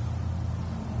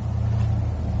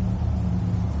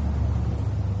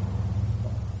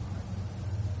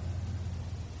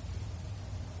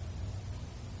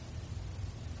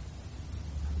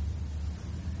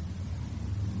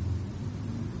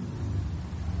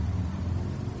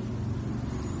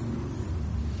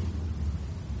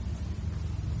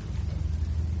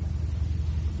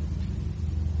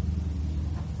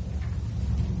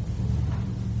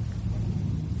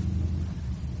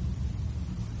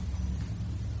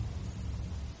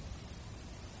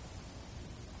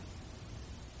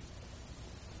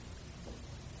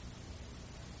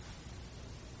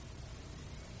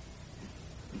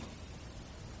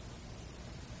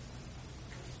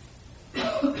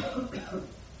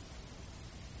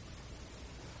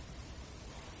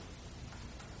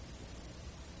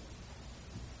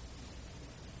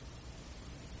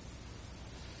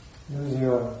 Lose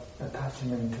your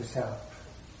attachment to self.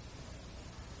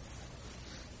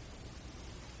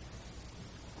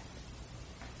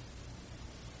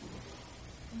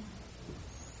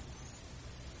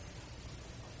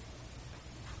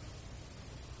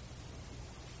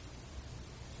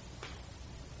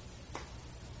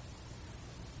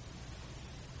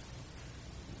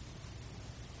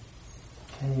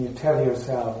 Can you tell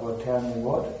yourself or tell me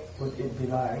what would it be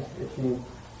like if you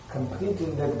completely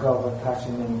let go of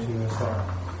attachment to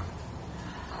yourself?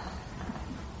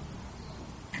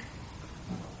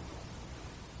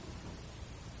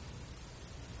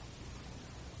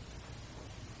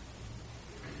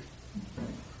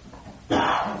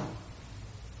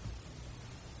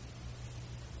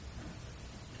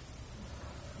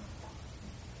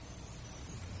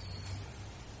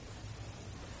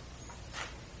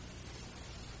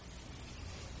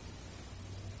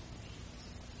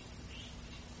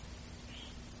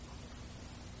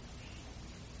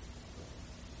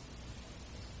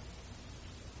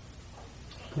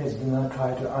 Please do not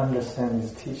try to understand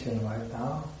this teaching right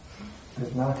now.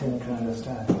 There's nothing to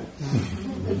understand.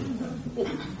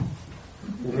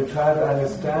 If you try to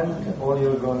understand, all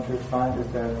you're going to find is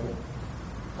that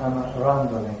I'm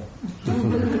rambling.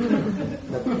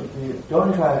 But if you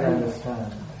don't try to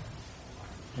understand,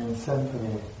 and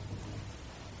simply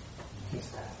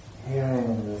just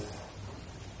hearing this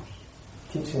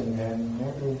teaching, then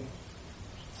maybe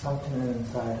something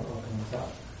inside opens up.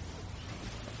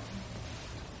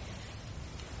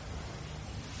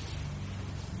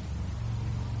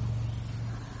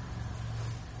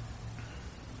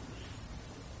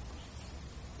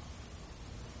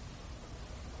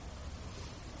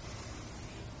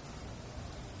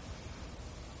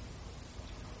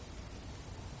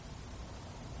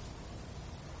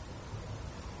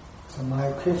 So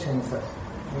my question is that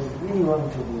you really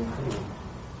want to be free.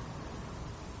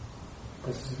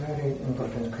 This is a very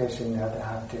important question that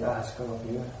I have to ask all of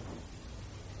you.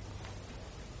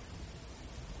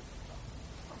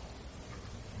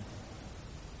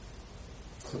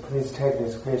 So please take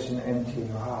this question into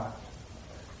your heart.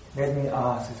 Let me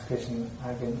ask this question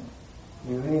again.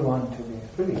 You really want to be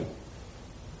free?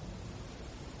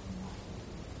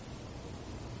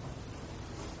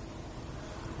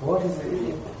 What is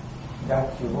it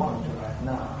that you want right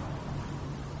now?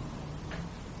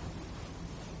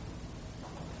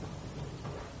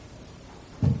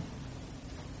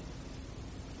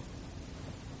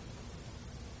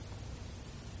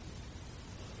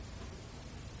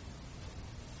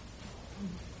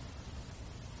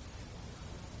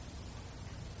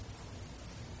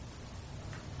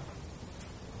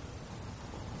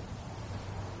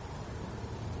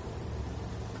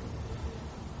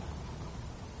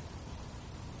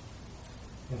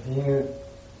 If you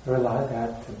realize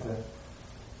that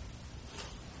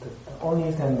the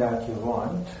only thing that you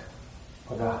want,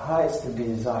 or the highest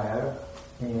desire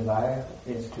in your life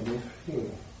is to be free,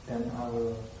 then I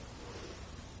will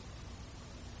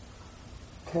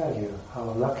tell you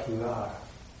how lucky you are.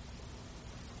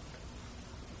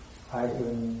 I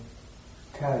even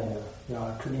tell you, you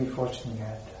are truly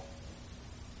fortunate.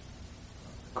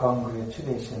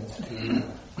 Congratulations to you.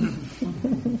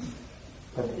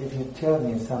 But if you tell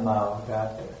me somehow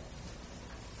that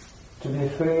to be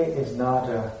free is not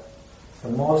the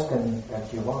most thing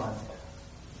that you want,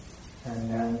 and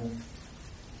then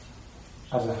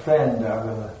as a friend I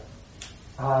will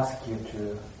ask you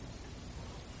to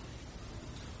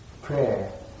pray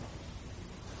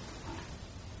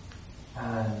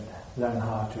and learn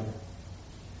how to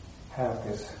have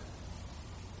this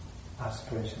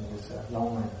aspiration, this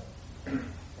longing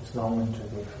to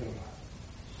be free.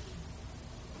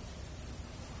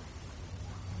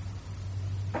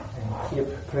 And keep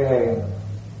praying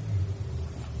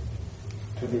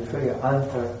to be free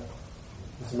until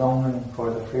this longing for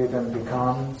the freedom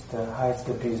becomes the highest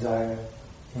desire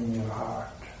in your heart.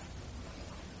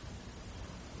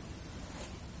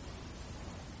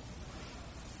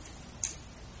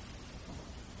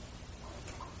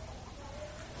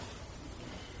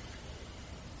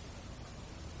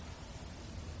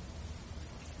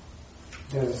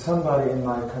 There's somebody in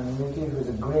my community who is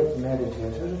a great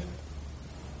meditator.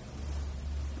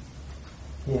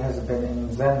 He has been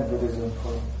in Zen Buddhism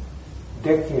for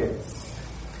decades,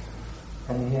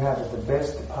 and he has the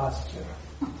best posture.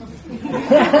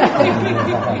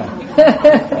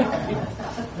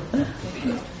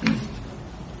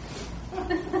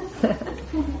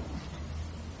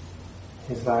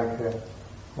 He's like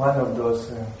one of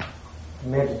those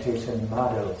meditation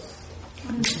models.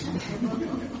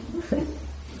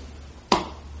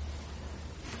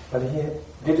 But he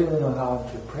didn't know how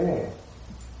to pray.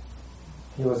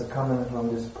 He was coming from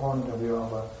this point of view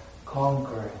of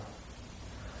conquering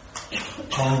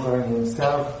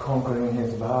himself, conquering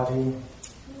his body,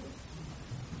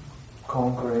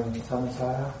 conquering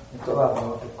samsara. It's all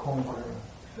about the conquering.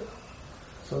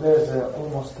 So there's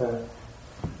almost a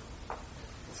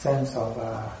sense of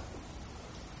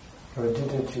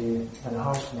rigidity and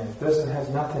harshness. This has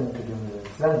nothing to do with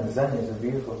Zen. Zen is a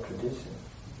beautiful tradition.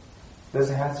 This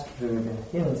has to do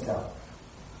with himself.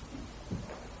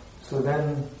 So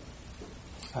then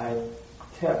I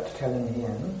kept telling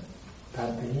him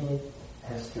that he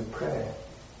has to pray.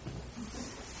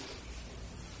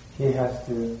 He has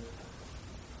to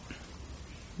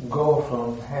go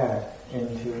from head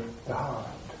into the heart.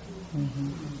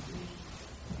 Mm-hmm.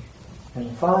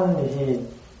 And finally he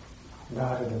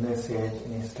got the message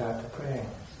and he started praying.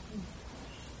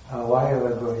 A while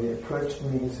ago he approached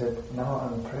me, he said, now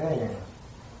I'm praying.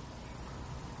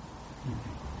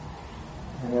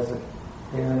 And there's a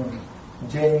even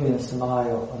genuine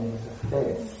smile on his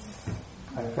face.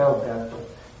 I felt that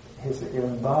his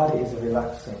even body is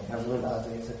relaxing as well as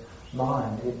his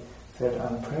mind. He said,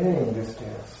 I'm praying these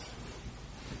days.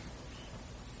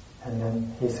 And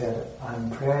then he said,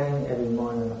 I'm praying every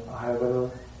morning. I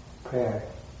will pray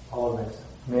always.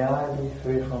 May I be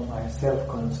free from my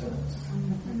self-concerns.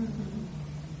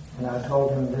 And I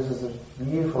told him this is a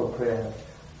beautiful prayer.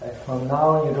 From now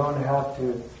on you don't have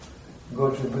to go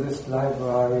to Buddhist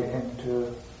library and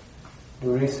to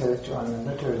do research on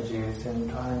liturgies and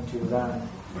trying to learn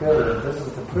prayer. This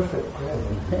is the perfect prayer.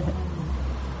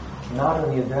 Not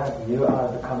only that, you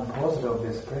are the composer of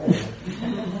this prayer.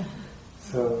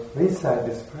 So recite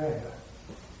this prayer.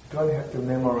 You don't have to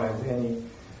memorize any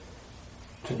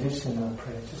traditional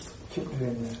prayer. Just keep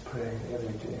doing this prayer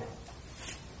every day.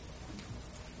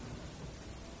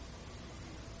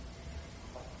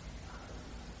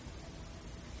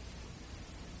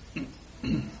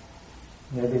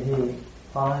 Maybe he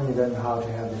finally learned how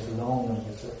to have this longing,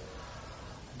 this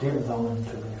deep longing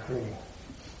to be free.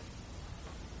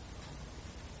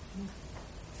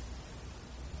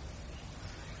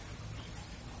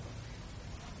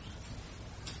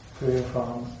 Free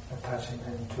from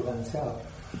attachment to oneself.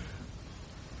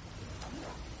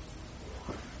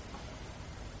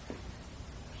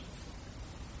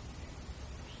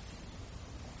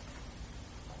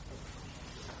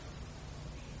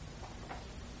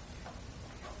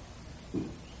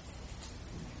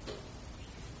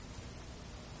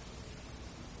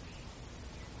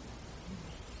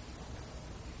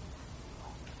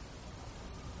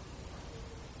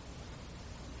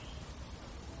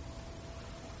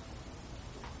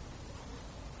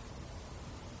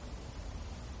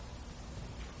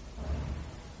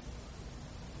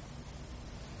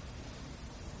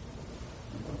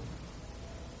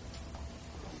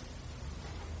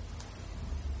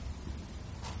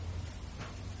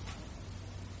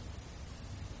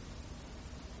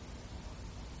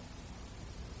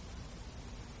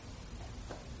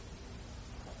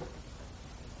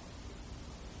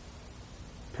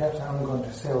 Perhaps I'm going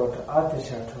to say what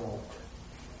Atisha told.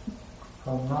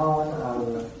 From now on I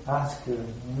will ask you,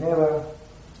 never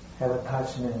have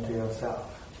attachment to yourself.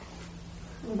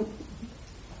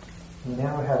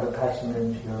 Never have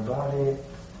attachment to your body,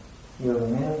 your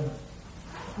name,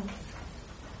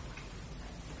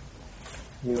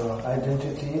 your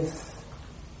identities.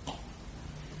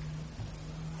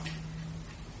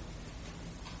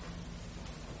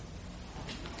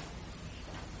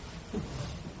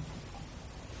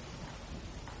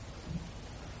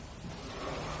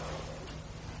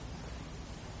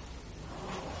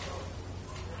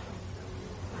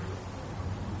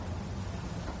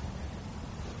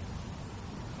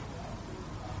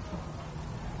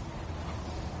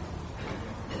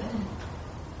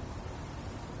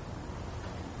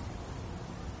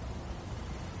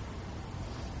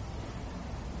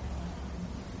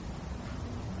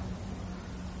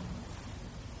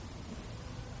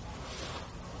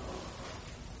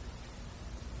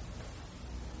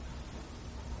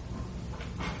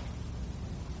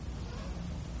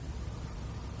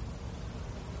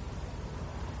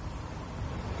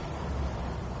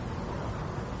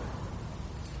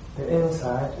 The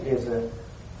insight is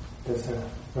this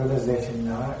realization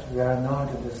that we are not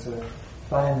this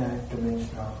finite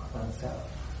dimension of oneself,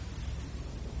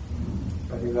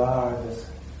 but you are this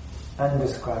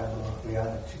undescribable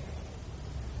reality.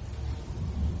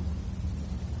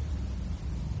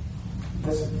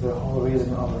 This is the whole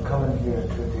reason of coming here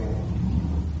today,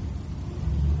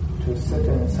 to sit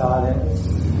in silence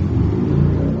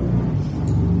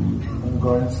and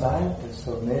go inside.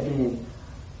 So maybe,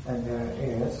 and there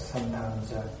is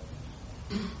sometimes a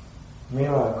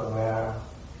miracle where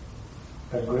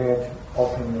a great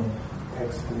opening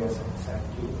takes place inside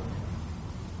you.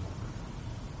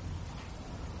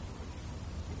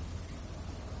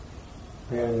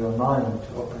 Where your mind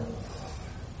opens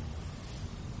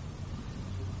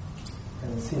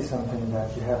and see something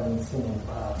that you haven't seen in the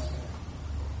past.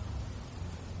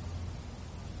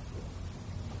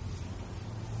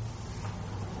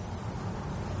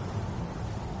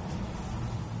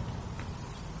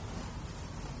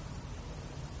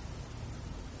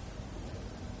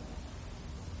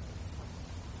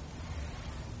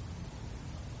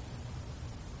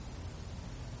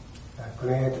 A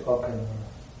great opening,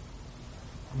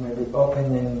 maybe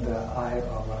opening the eye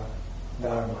of a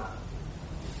Dharma,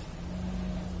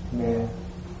 may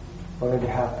already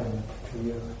happen to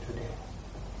you today.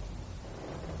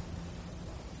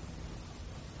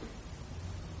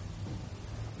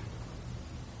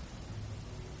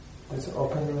 This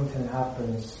opening can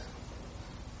happen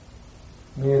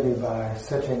merely by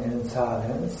sitting in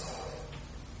silence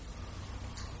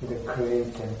with a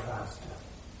courage and trust.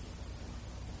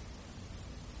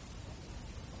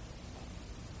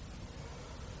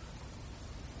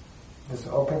 This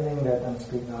opening that I'm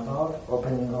speaking about,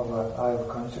 opening of our eye of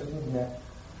consciousness, that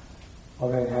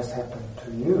already has happened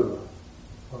to you,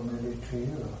 or maybe to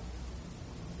you.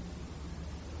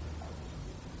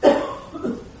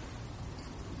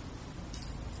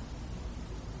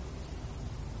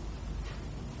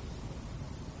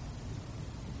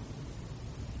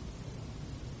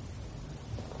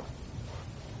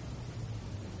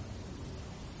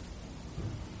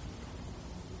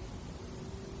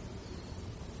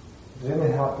 It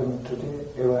didn't happen today,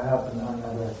 it will happen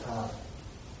another time.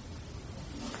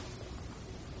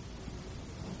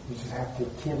 You just have to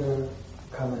keep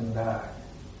coming back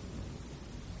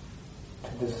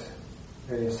to this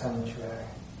very sanctuary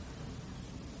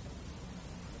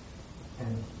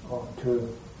and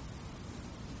to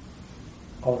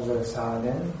observe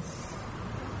silence.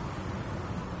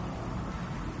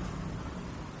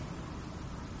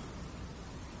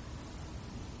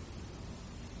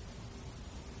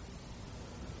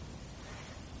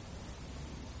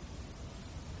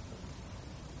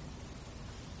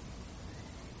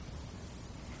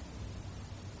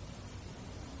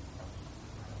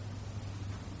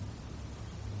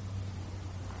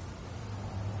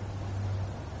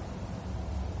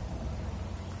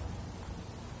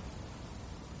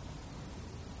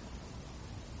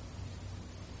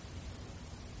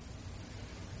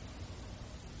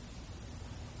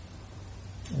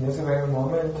 In this very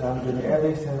moment, I'm doing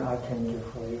everything I can do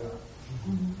for you.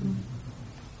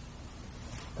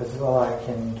 This is all I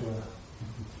can do.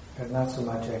 There's not so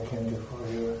much I can do for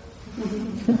you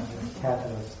as a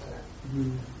catalyst.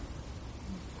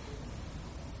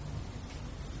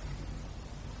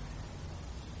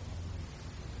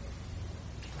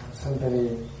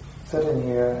 Somebody sitting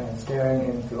here and staring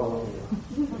into all of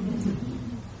you.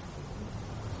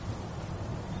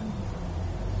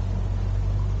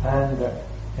 And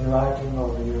inviting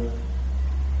all of you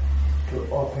to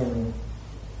open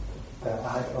the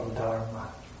eye of Dharma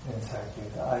inside you,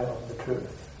 the eye of the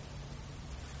truth,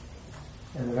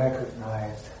 and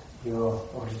recognize your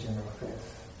original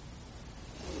face.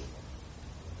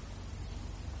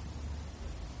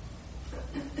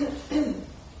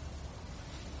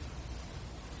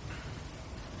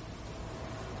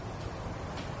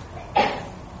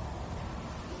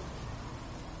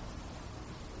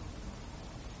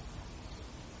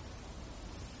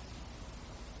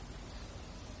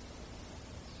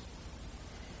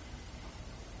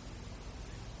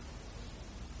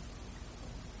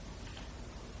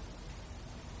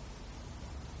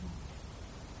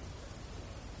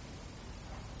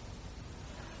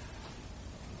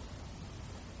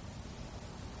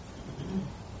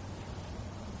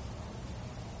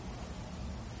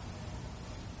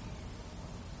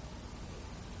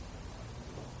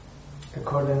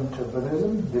 According to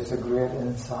Buddhism, this great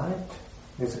insight,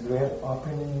 this great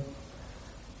opening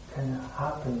can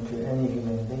happen to any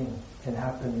human being, can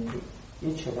happen to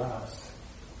each of us.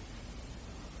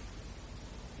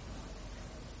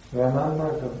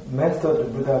 Remember, the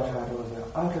method Buddha taught was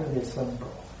utterly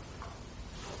simple.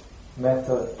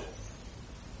 Method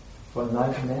for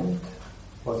enlightenment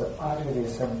was utterly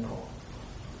simple.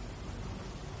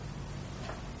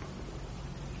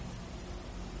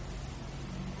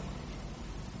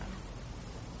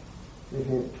 If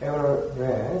you ever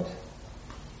read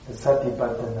the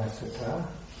Satipatthana Sutta,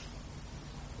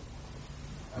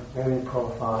 a very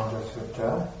profound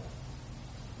sutta,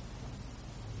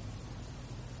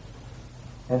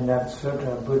 in that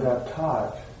sutta Buddha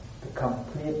taught the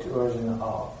complete version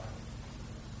of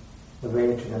the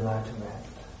way to enlightenment.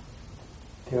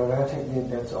 Theoretically,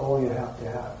 that's all you have to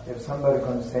have. If somebody's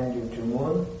going to send you to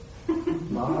moon,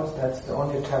 Mars, that's the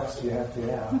only text you have to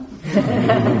have.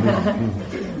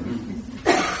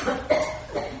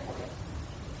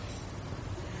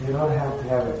 You don't have to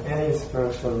have any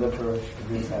spiritual literature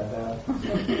beside that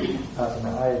as an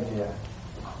idea.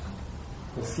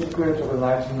 The secret of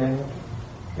enlightenment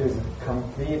is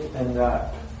complete in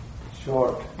that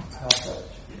short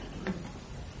passage,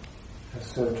 a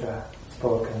sutra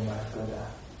spoken by Buddha.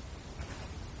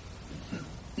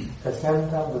 At the same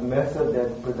time, the method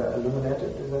that Buddha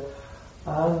illuminated is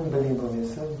unbelievably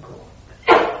simple.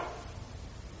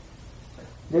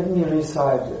 Let me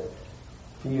recite a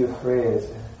few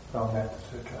phrases from that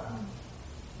sutra.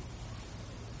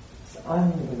 It's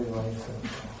unbelievably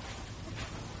simple.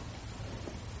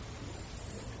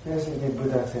 Basically,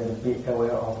 Buddha said, be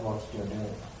aware of what you're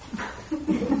doing.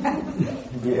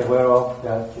 Be aware of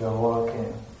that you're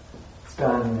walking,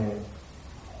 standing,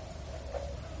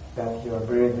 that you're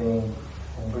breathing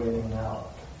and breathing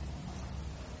out.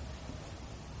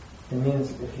 It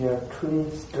means if you're truly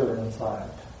still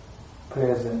inside,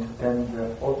 present, then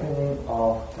the opening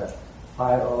of the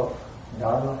eye of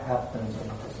Dharma happens in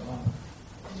this moment.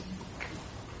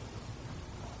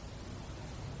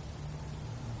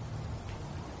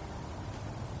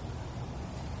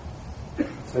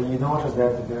 So you notice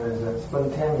that there is a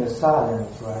spontaneous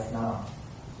silence right now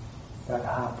that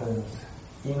happens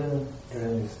even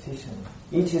during this teaching.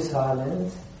 Each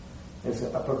silence is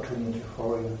an opportunity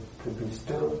for you to be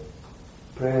still,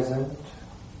 present,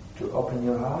 to open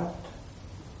your heart,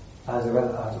 as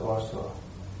well as also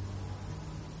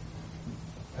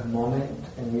a moment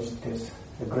in which this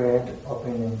great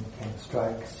opening can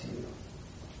strike you.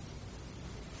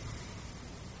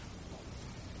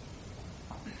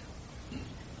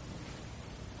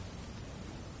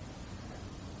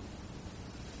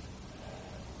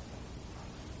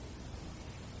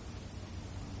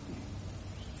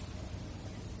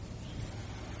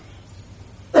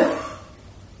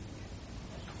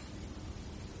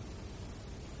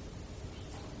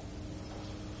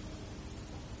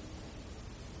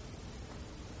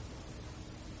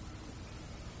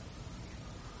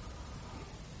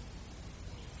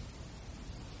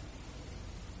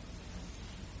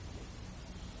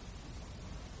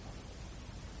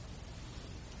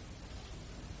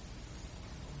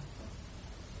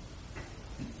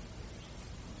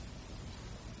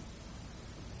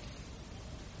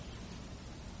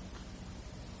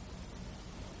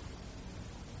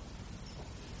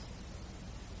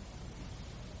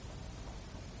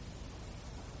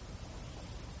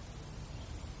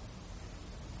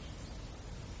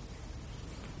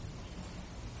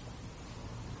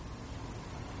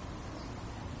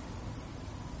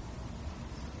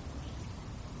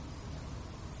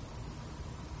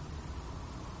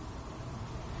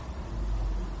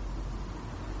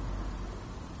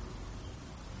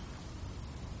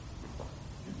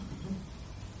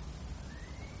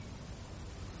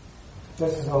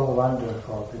 This is all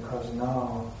wonderful because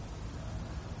now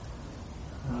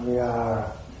we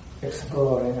are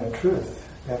exploring a truth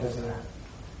that is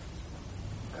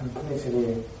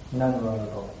completely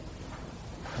non-knowable.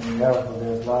 And therefore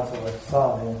there's lots of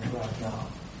solving right now.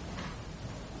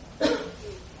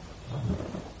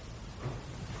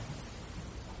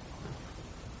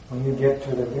 When you get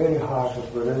to the very heart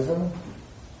of Buddhism,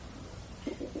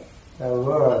 the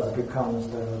words becomes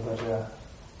but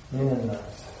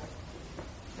meaningless.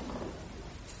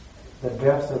 The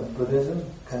depth of Buddhism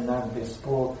cannot be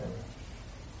spoken,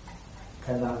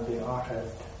 cannot be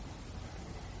uttered.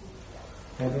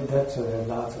 Maybe that's why there are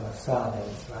lots of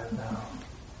silence right now.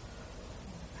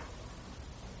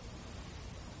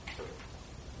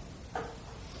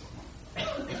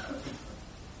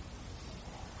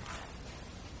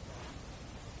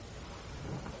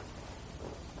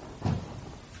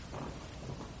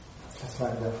 Just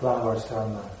like the flower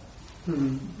sermon.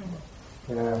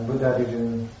 Where Buddha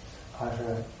didn't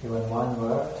utter even one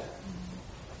word,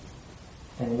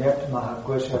 and yet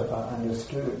Mahakoshyapa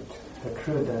understood the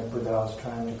truth that Buddha was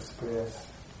trying to express.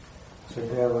 So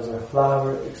there was a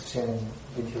flower exchange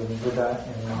between Buddha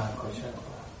and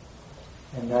Mahakoshyapa.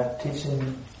 And that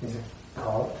teaching is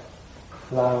called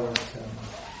flower sermon.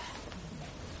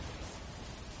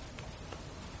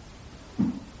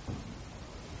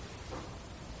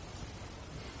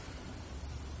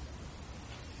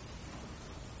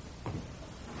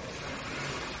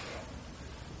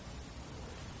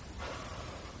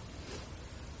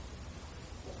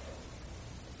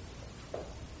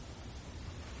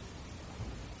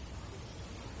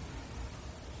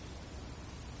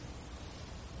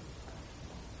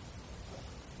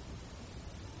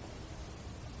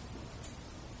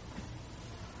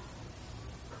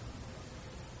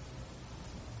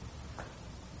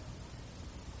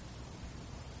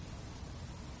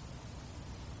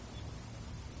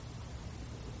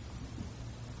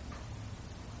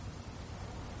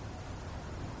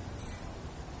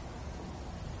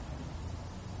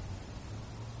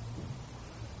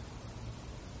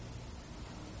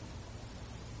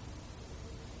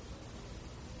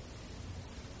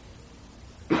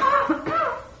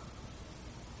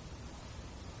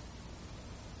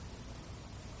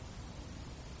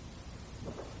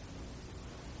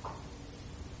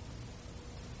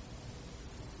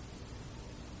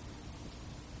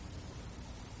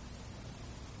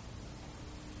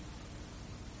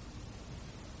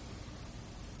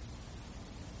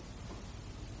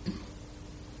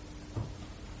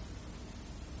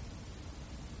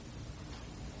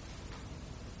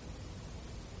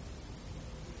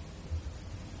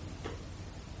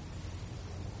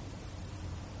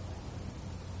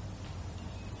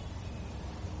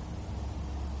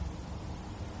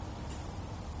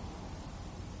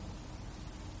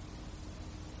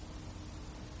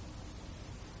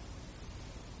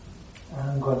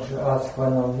 I'm going to ask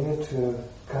one of you to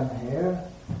come here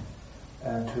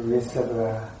and to receive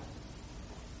a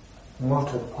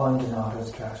motor pointing out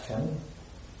instruction.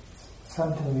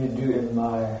 Something we do in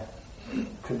my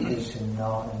tradition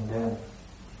now and then.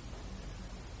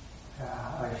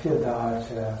 I feel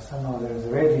that somehow there is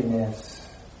readiness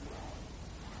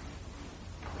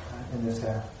in this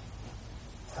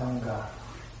Sangha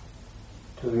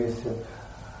to receive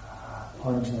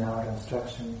pointing out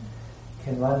instruction.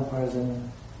 Can one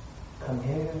person come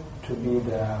here to be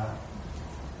the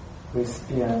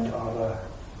recipient of a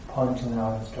pointing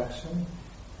out instruction?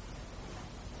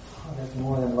 Oh, there's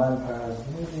more than one person,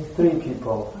 maybe 3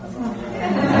 people.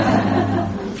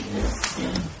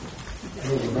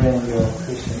 Please bring your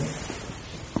cushion.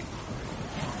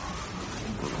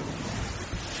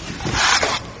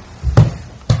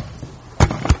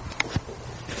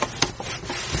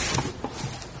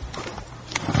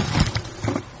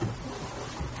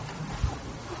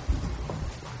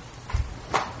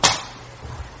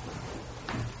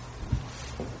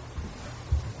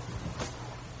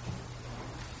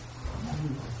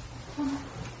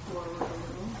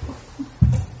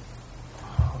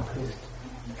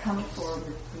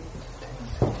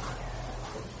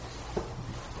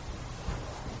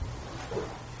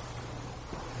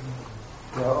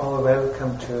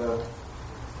 To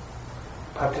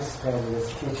participate in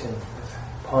this teaching, this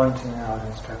pointing out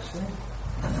instruction.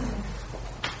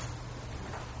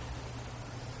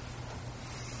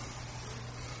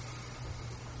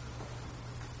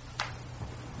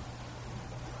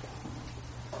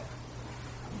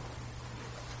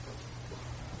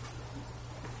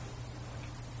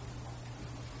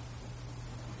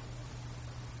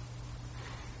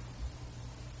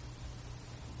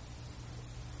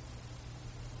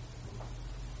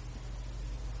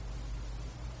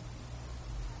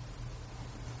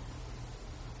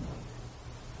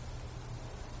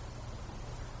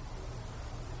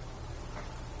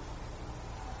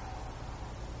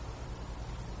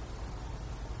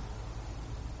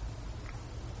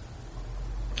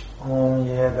 Om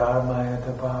ye dharma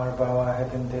heta bhava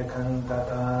hetente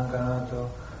kantata ganato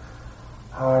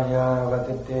harya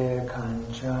vatite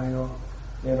kanchayo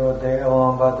nirode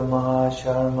om vadma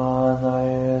sharma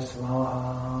naye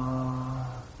svaha.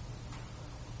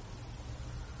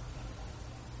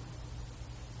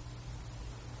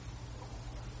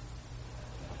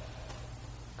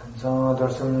 Kansa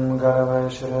darsam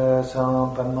garavashra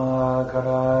sam padma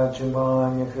kara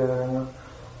jimbanyaka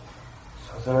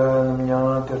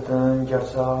Sasranamya tirtan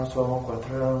gyarsa so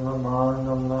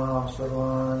quatranamana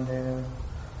sarvande.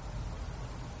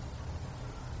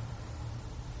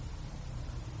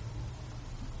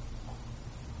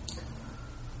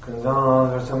 Kansa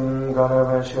darsam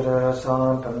garavashra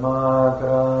sam padma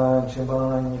kara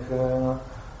jimbanyaka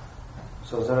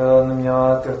Sasranamya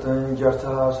tirtan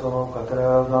gyarsa so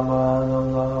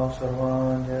quatranamana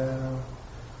sarvande.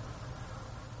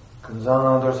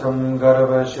 Kanzanadarsam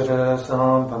Garabashira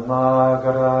Sam Pama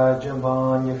Gara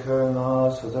Jamban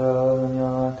Yikirna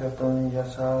Sadanya Tirtan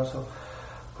Yasaso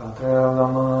Patra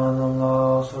Lamanam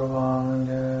La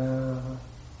Sarvande.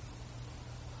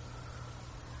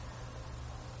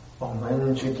 Om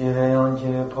Enchikire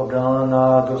Yanki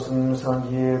Pobrana Dosam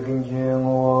Sangye Gingye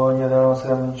Ngo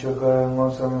Nyadasam Chukar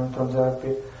Ngosam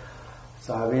Tamzapi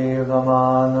Savi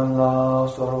Lamanam La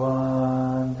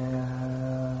Sarvande.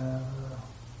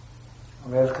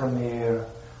 Welcome here.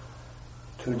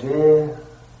 Today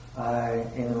I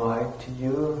invite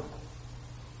you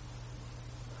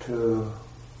to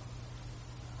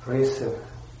receive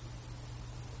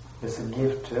this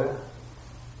gift,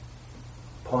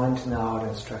 pointing out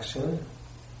instruction.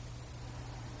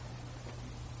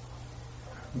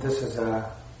 This is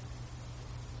a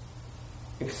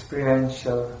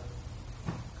experiential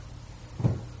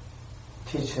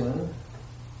teaching,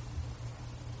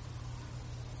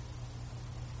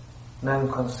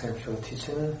 non-conceptual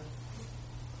teaching.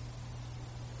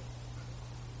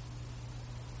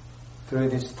 Through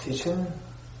this teaching,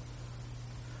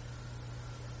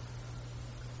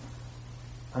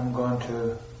 I'm going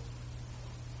to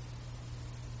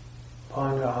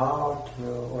point out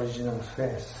your original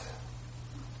face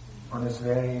on this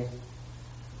very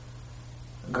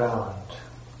ground,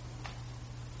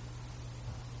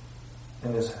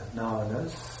 in this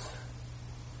nowness.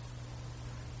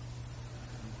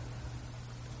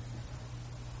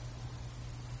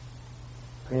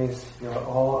 Please, you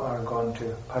all are going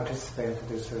to participate in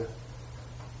this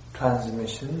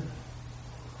transmission.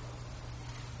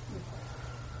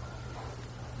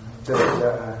 This is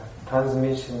a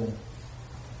transmission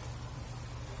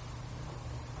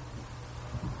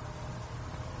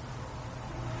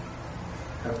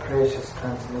a precious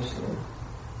transmission.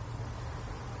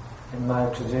 In my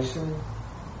tradition,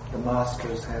 the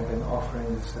masters have been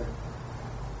offering this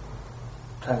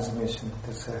transmission,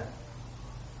 this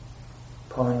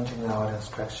pointing out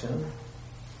instruction.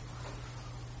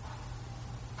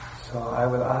 So I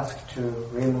will ask you to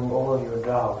remove all your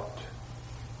doubt,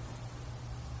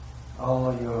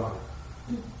 all your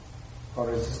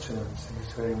resistance in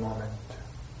this very moment.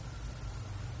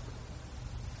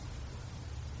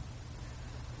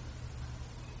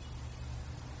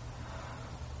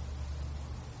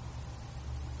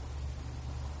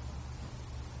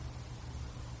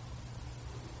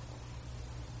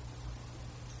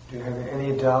 Do you have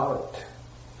any doubt?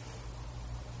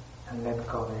 And let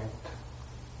go of it.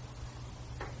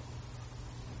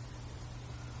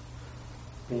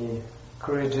 Be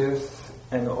courageous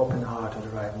and open-hearted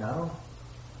right now.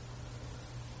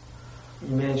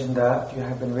 Imagine that you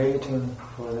have been waiting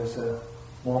for this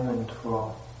moment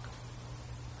for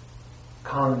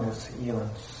countless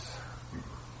eons.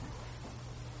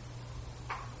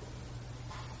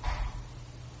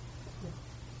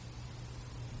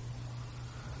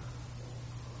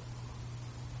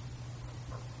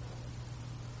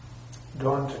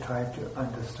 Don't try to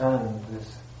understand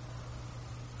this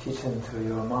teaching through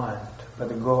your mind, but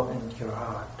go into your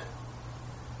heart.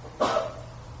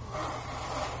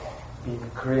 Be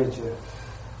courageous.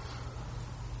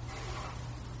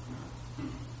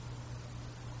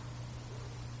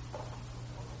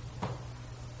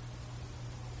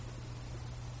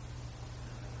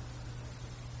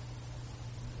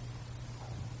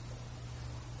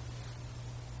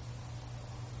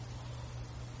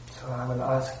 So I will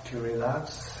ask you to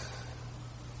relax.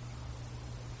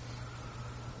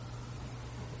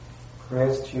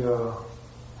 Rest your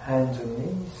hands and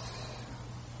knees.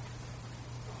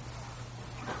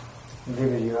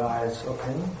 Leave your eyes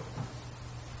open.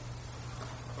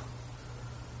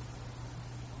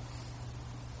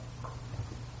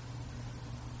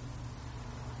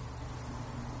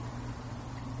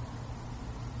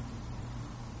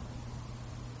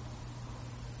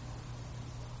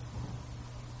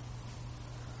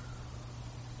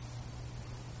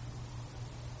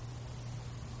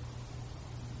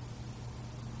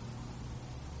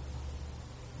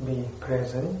 be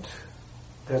present.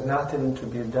 There's nothing to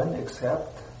be done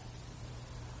except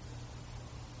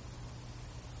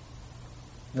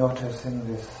noticing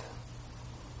this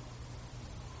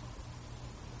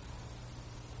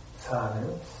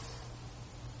silence,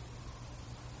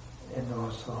 and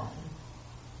also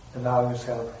allow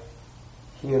yourself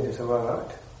hear this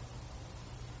word,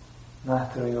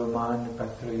 not through your mind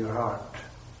but through your heart.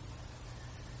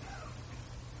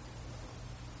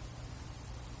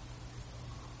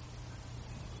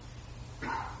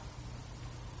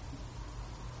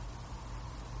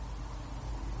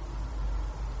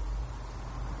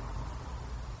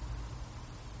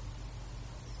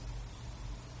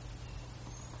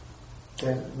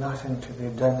 There's nothing to be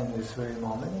done in this very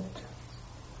moment.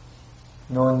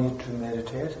 No need to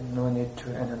meditate, no need to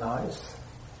analyze.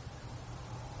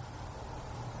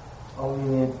 All you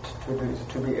need to do is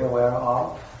to be aware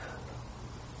of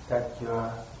that you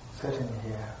are sitting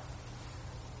here.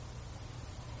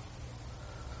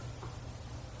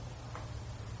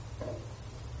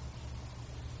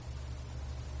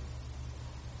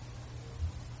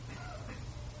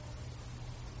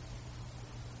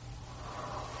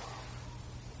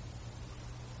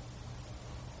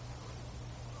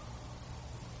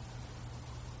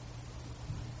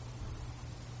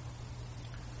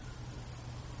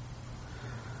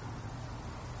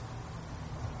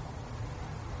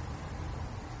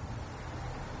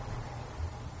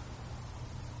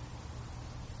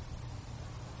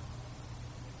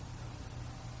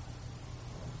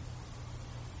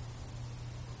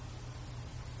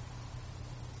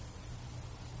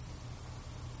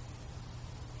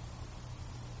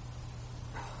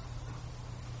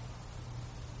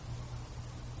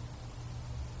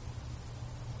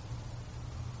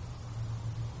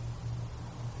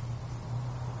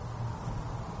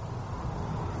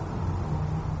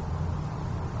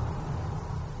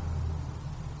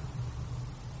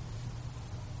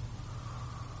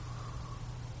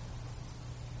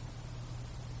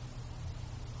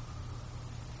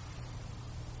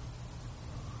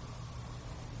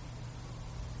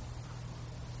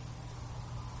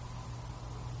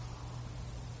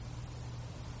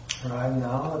 Right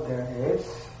now there is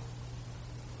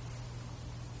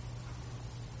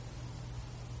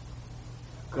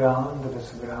ground, there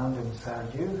is ground inside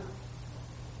you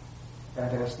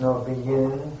that has no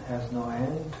beginning, has no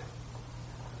end.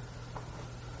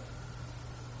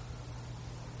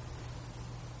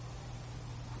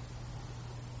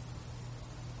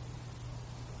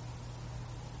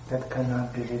 That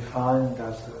cannot be defined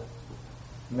as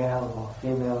a male or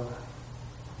female.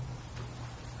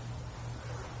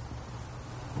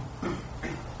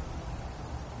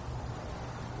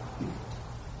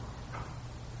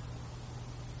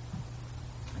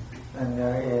 And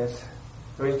there is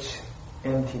rich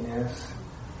emptiness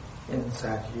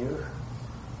inside you.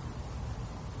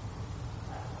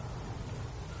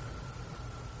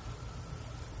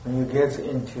 When you get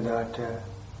into that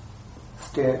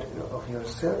state of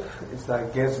yourself, it's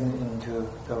like gazing into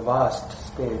the vast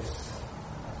space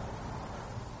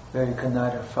where you can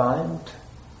neither find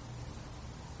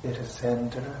its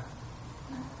center,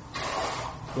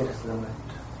 its limit.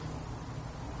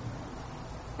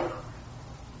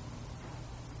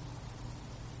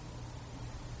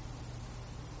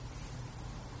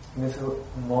 In this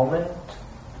moment,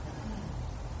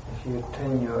 if you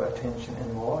turn your attention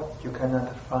inward, you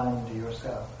cannot find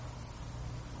yourself.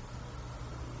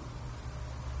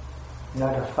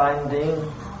 Not a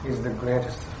finding is the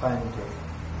greatest finding.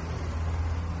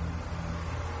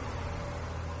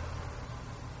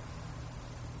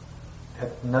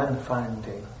 That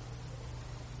non-finding,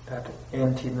 that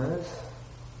emptiness,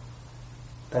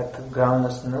 that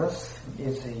groundlessness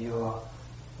is your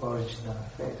original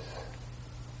face.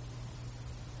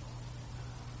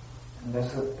 And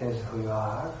this is who you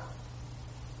are.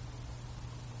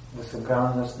 This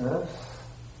groundlessness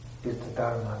is the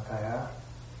Dharmakaya,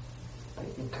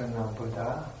 the eternal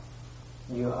Buddha.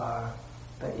 You are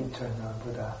the eternal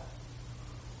Buddha.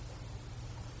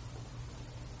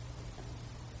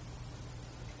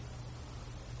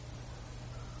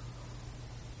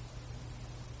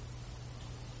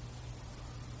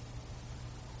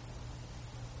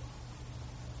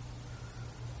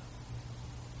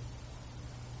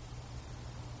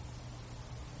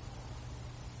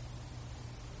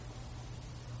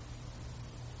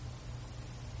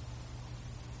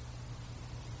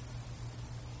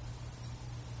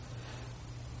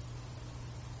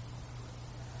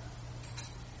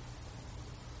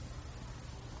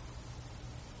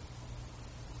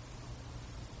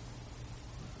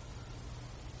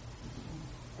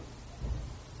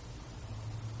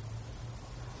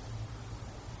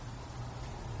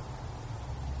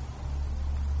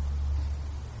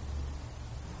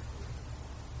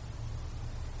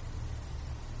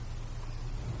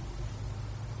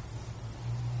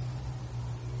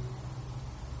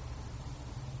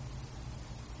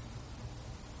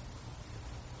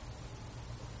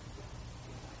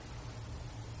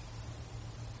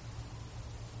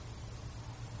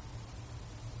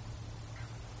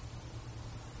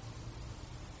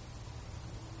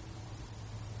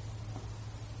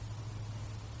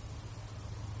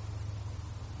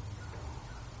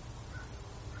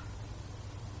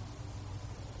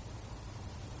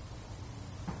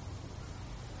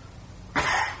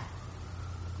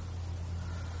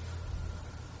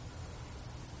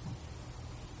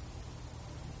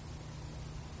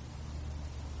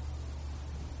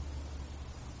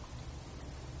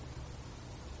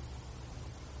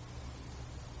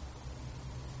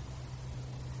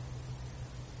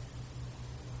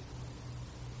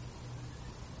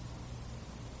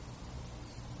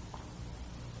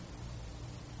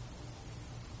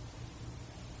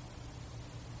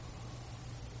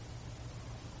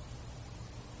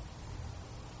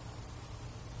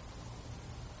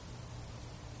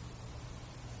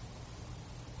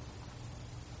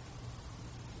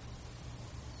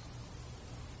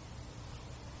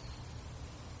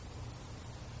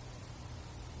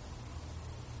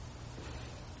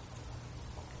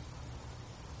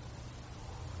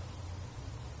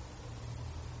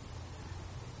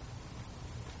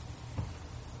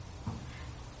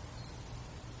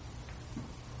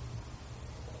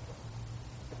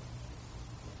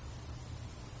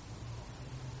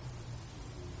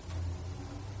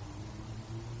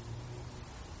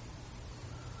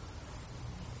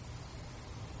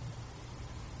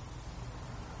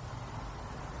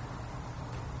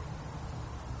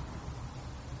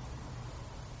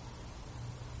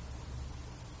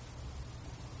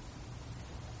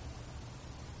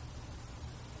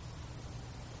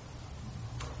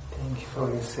 you for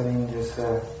receiving this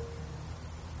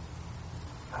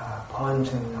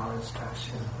pointing our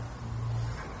instruction.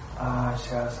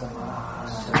 Ashasama,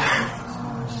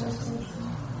 Ashasama, Ashasama,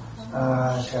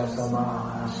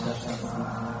 Ashasama,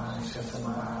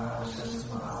 Ashasama,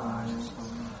 Ashasama,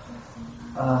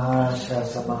 Ashasama,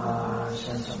 Ashasama, Ashasama,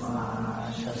 Ashasama,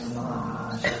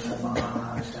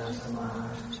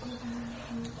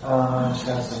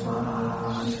 Ashasama,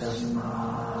 Ashasama,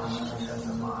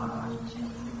 Ashasama,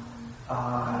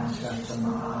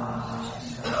 Ashasama,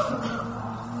 Ashasama.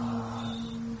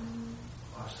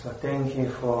 So thank you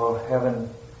for having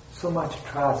so much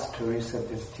trust to receive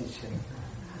this teaching.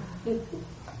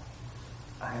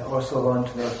 I also want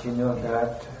to let you know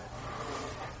that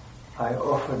I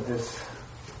offered this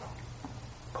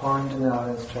point in our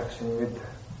instruction with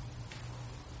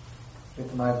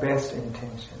my best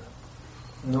intention.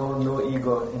 No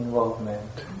ego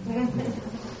involvement.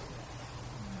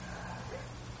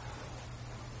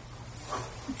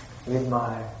 With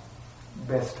my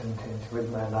best intention,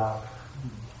 with my love.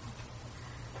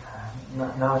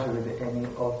 Not with any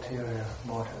ulterior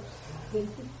motives.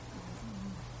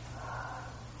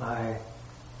 My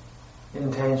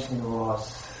intention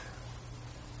was,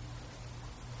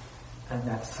 and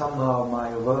that somehow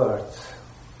my words,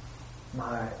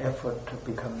 my effort to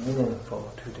become meaningful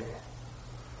today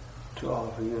to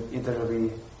all of you. Either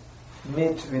we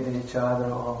meet with each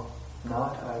other or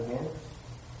not again.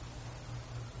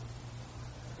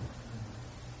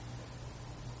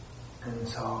 And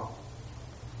so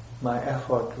my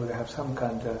effort will have some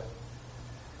kind of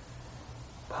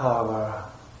power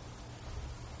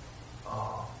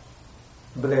or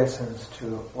blessings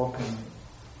to open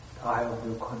the eye of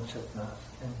your consciousness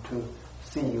and to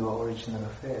see your original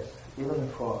face, even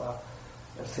for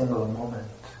a single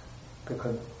moment,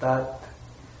 because that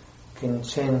can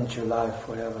change your life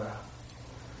forever.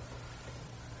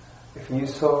 If you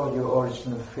saw your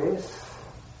original face,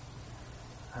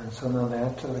 and sooner or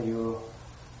later you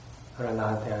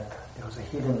realize that there was a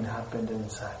healing happened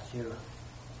inside you.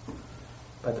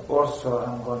 But also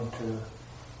I'm going to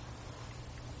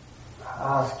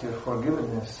ask your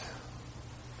forgiveness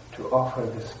to offer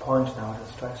this point now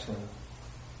instruction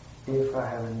if I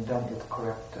haven't done it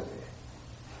correctly.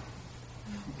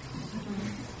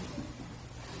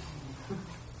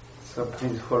 So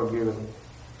please forgive me.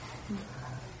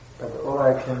 But all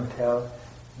I can tell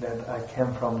that I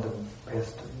came from the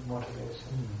best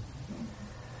motivation.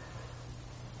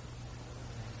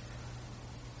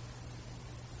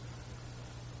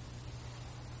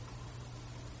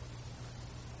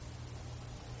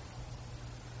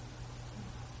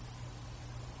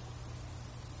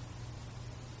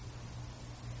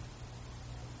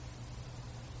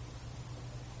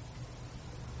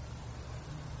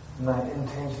 My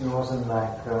intention wasn't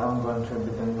like I'm going to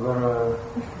be the guru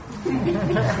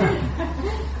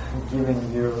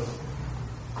giving you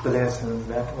blessings.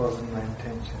 That wasn't my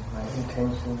intention. My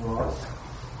intention was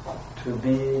to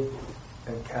be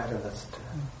a catalyst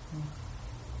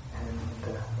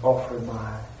and offer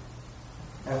my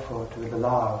effort with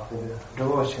love, with a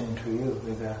devotion to you,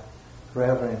 with a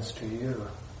reverence to you.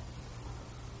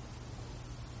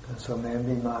 And so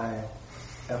maybe my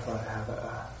effort have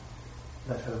a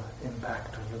little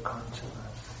impact on your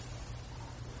consciousness.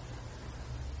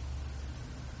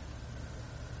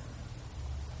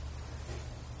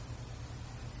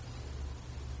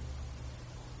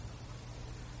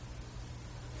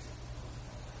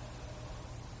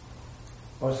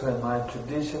 Also in my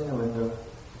tradition, when the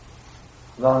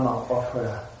Lama offers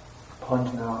a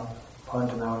point and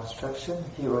out instruction,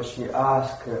 he or she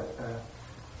asks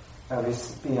a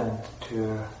recipient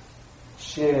to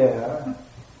share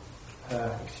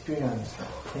experience.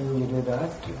 Can you do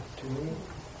that to me?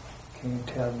 Can you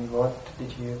tell me what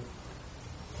did you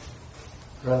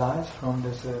realize from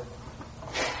this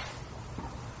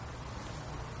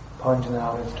point and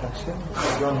out instruction?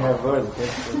 You don't have words,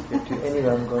 but to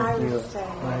anyone going to use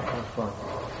microphone.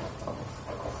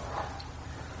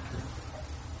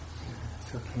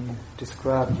 So can you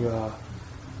describe your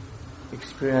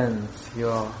experience,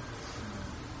 your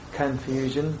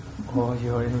confusion or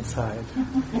your insight,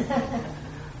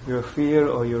 your fear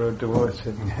or your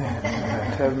devotion?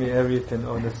 Tell me everything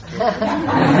honestly.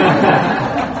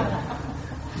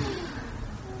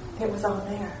 It was all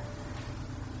there.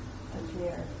 The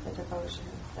fear, the devotion,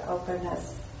 the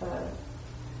openness, the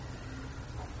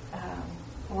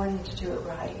wanting to do it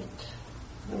right,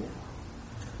 you know.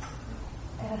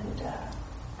 And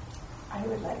I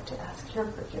would like to ask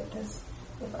your forgiveness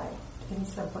if I in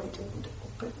some way didn't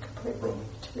open completely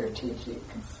to your teaching,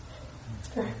 because it's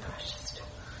very precious to me.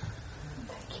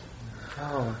 Thank you.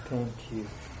 Oh, thank you.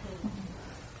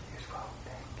 Beautiful.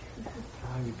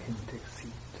 Now you can take a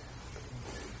seat.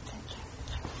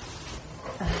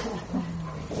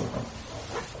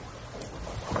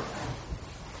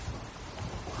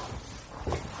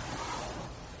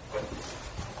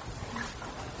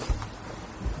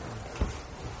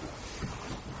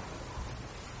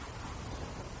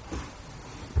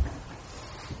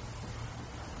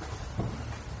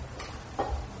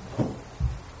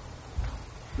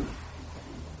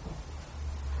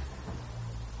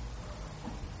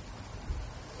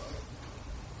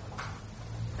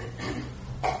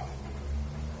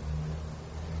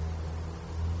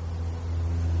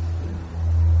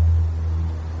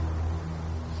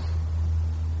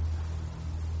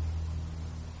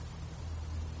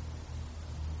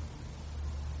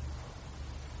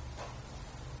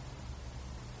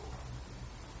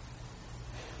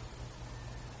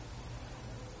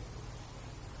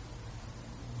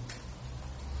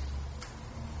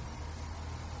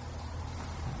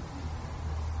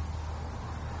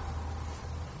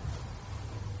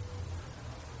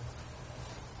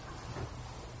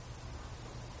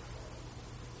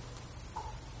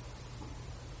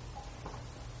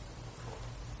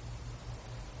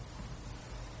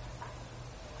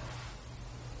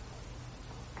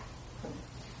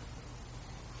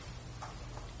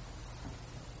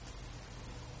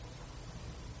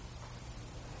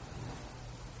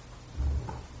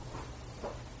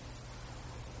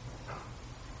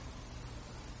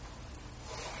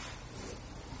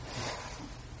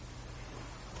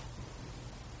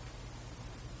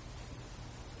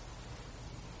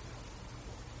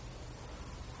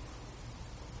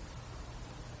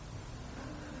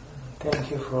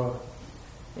 Thank you for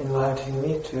inviting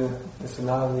me to this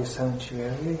lovely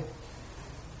sanctuary.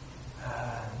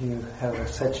 You have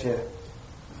such a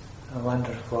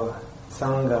wonderful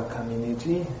Sangha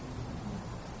community.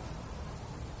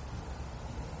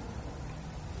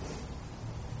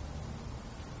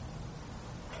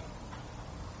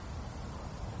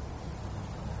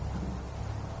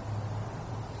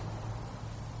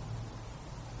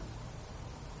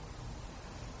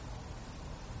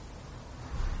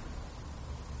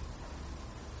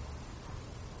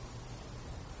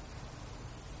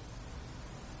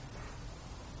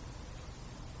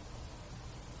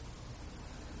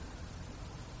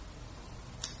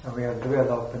 We have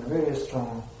developed a very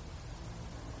strong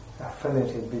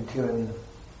affinity between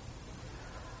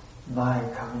my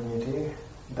community,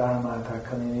 Dharmata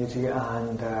community,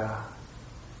 and the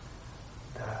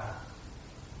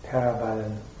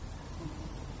Theravada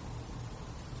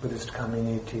Buddhist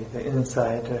community, the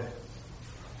inside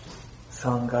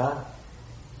Sangha.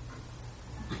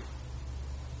 The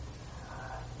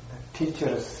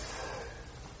teachers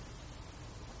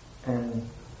and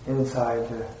inside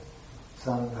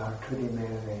Sangha are truly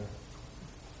amazing.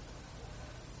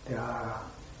 They are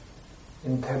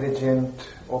intelligent,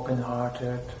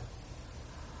 open-hearted,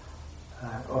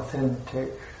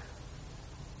 authentic,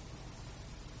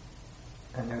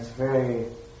 and there's very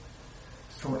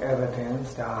strong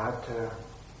evidence that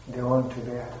they want to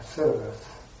be at service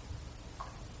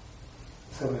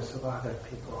of other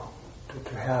people,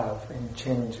 to help and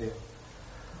change it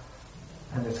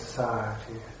in the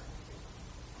society.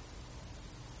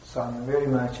 So I'm very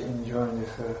much enjoying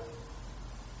this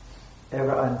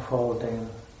ever-unfolding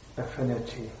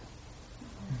affinity.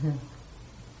 Mm-hmm.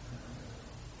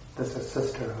 This is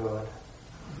sisterhood.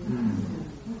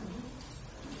 Mm-hmm.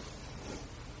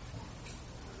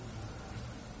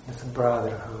 It's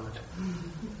brotherhood.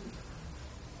 Mm-hmm.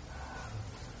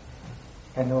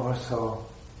 And also,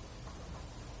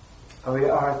 we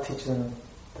are teaching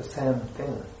the same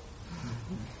thing.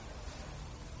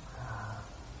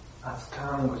 As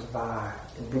time goes by,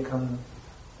 it becomes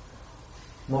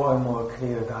more and more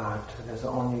clear that there's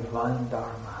only one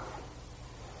Dharma.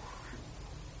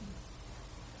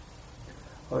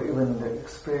 Or even the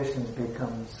expressions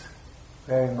becomes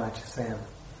very much the same.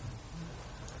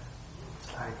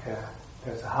 It's like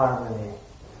there's a harmony.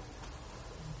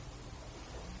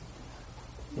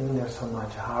 Even there's so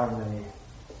much harmony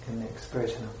in the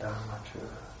expression of Dharma truth.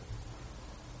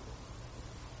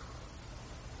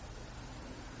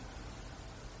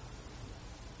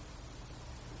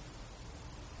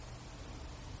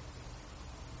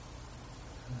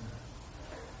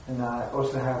 And I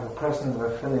also have a personal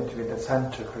affinity with the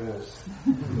Santa Cruz.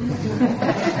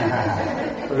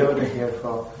 Lived here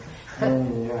for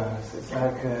many years. It's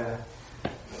like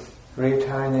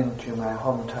returning to my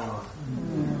hometown.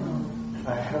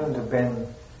 I haven't been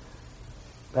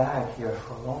back here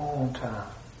for a long time.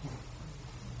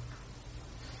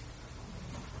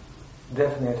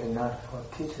 Definitely not for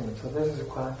teaching. So this is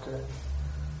quite a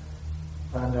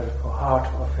wonderful heart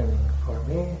opening for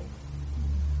me.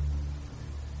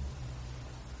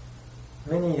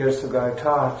 Many years ago I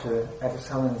taught at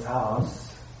someone's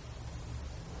house,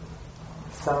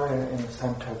 somewhere in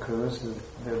Santa Cruz.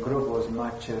 The group was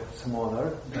much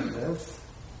smaller than this.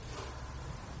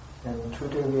 And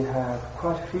today we have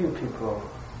quite a few people.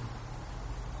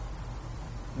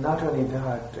 Not only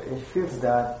that, it feels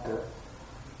that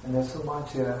and there's so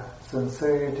much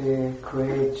sincerity,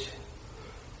 courage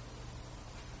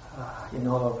in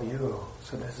all of you.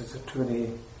 So this is a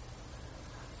truly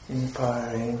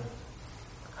inspiring,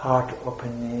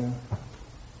 heart-opening,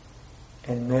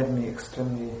 and made me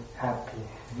extremely happy.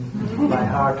 My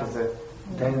heart is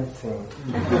dancing.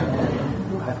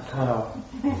 But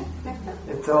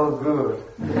it's all good.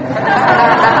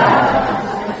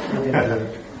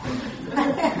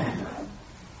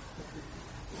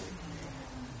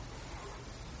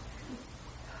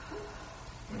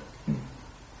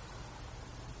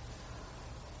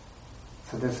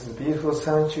 So this is a beautiful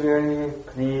sanctuary.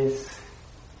 Please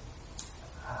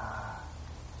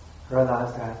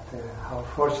realize that how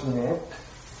fortunate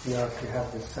we are to have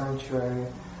this sanctuary,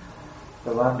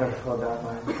 the wonderful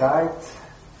Dharma guides.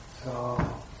 So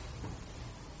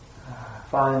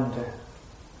find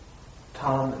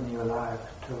time in your life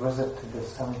to visit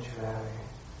this sanctuary,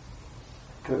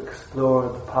 to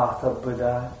explore the path of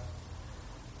Buddha,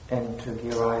 and to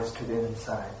give rise to the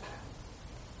insight.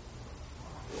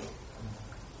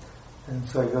 And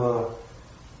so you'll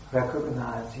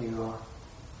recognize your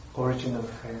original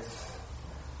face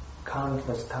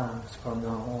countless times from now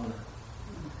on.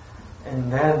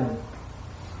 And then,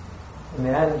 in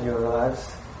the end, you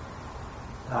realize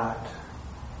that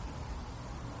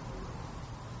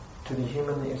to be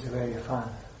human is very fun.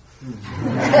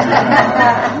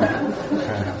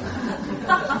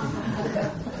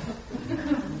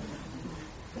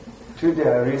 Today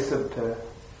I received an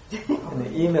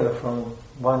email from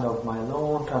one of my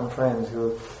long-time friends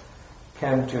who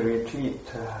came to retreat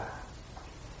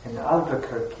in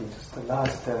Albuquerque just the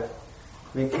last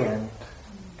weekend.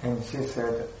 And she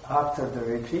said, after the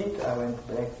retreat, I went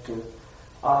back to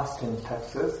Austin,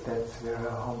 Texas. That's where her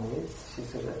home is. She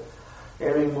said,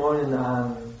 every morning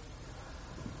I'm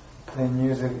playing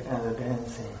music and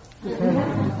dancing.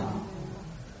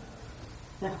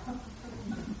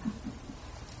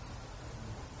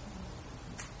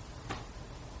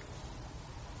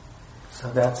 So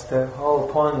that's the whole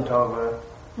point of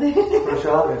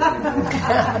spirituality, to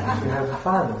have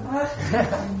fun.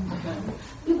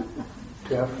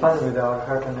 To have fun without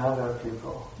hurting other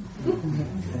people.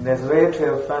 And there's a way to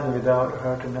have fun without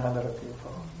hurting other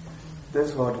people. This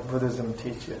is what Buddhism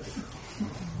teaches.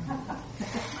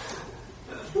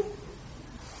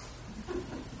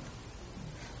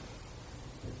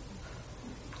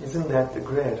 Isn't that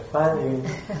great? Finally, you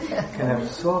can have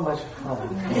so much fun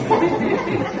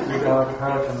without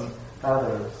hurting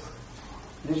others.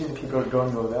 Usually people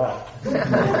don't know that.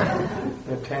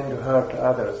 They tend to hurt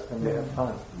others when they have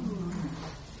fun.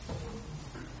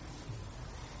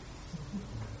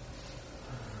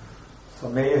 So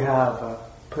may you have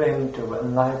plenty of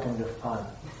enlightened fun,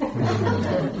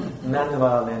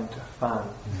 non-violent fun,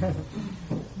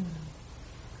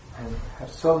 and have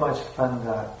so much fun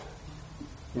that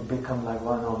you become like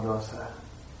one of those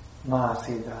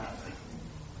Mahasiddhas,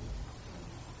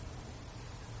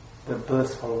 the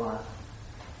blissful one.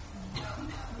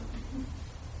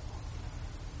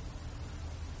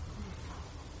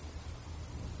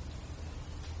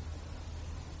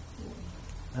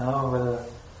 Now we'll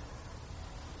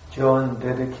join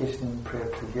dedication prayer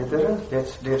together.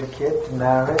 Let's dedicate the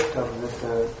merit of this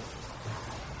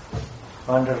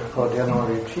wonderful Dharma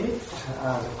retreat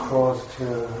as a cause to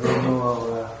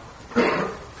renewal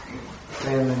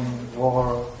famine,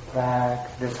 war, plague,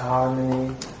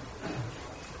 disharmony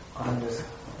on this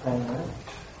planet,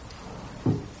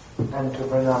 and to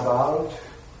bring about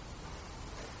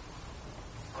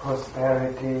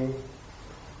prosperity,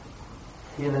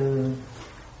 healing,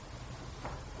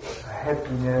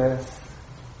 happiness,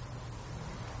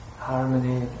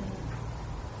 harmony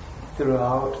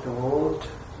throughout the world.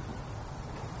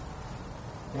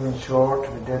 In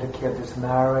short, we dedicate this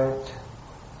merit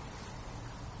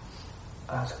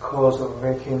as a cause of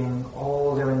awakening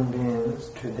all living beings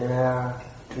to dare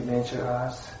to nature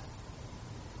us,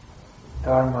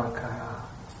 Dharmakaya,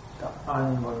 the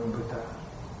unborn Buddha.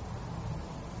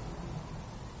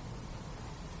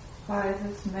 By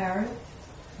this merit,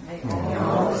 may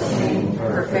all attain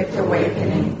perfect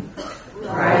awakening,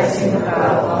 rising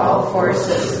above all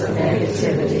forces of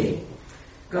negativity,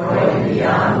 going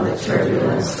beyond the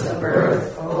turbulence of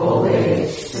birth, old age,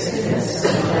 sickness,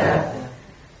 and death.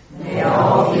 May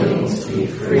all beings be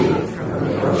free from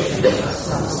the ocean of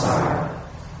samsara.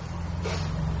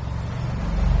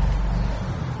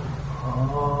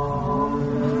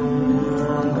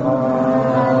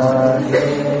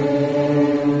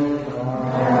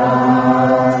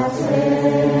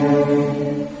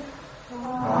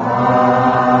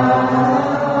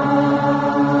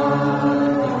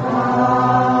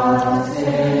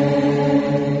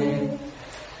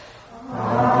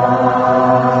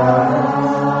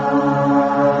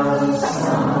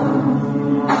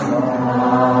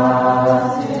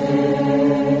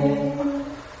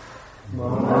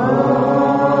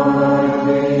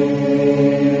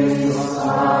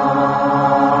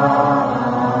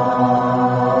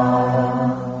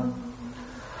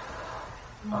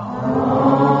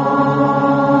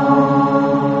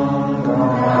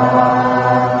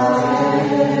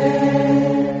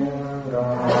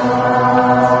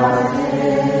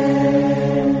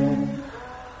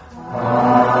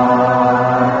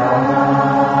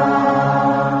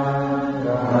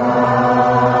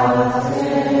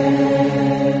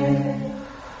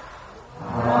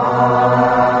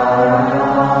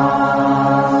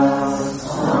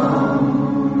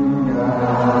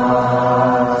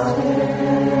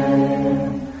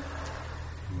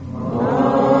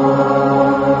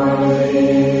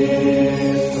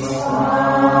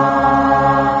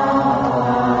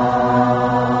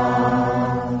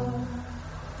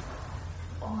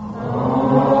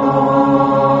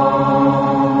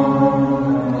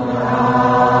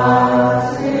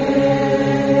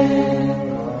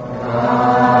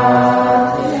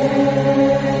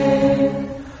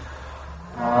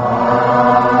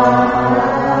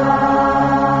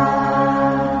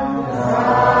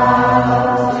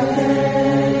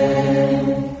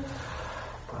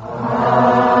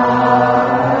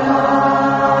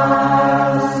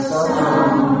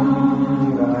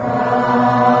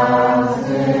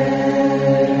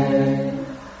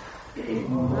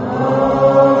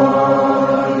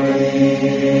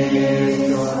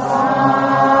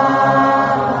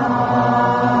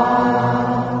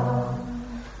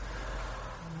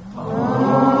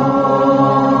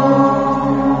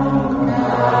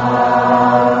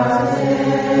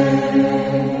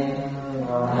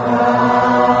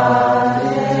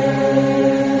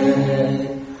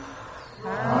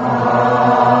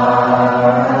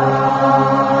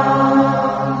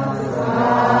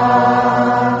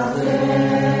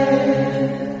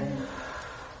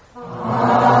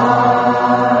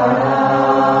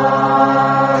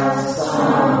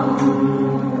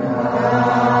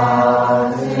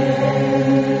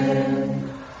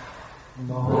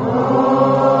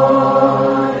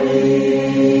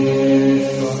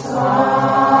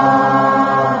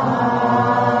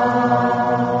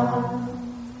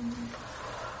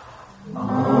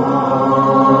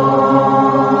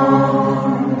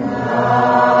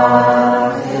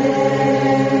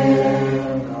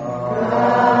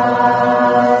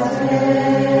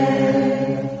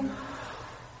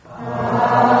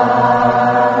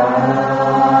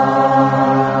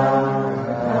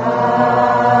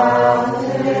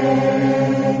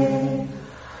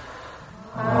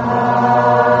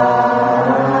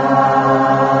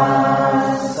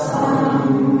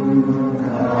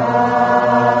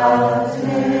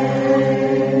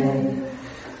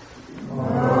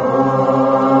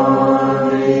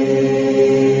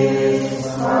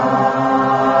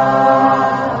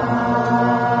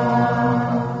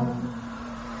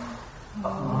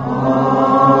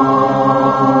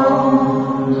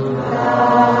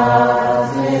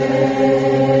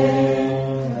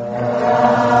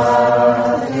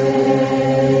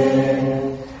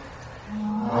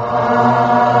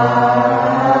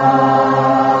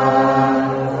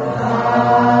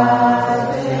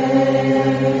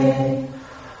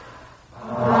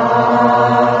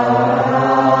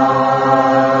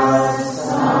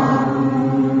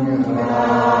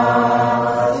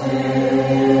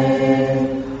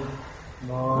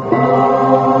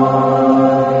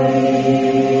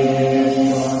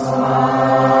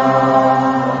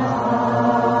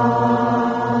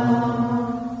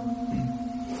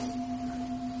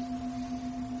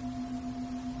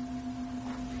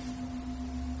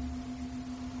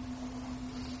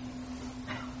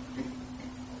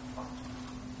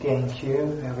 Thank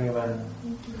you, everyone.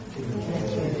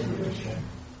 Thank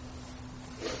you.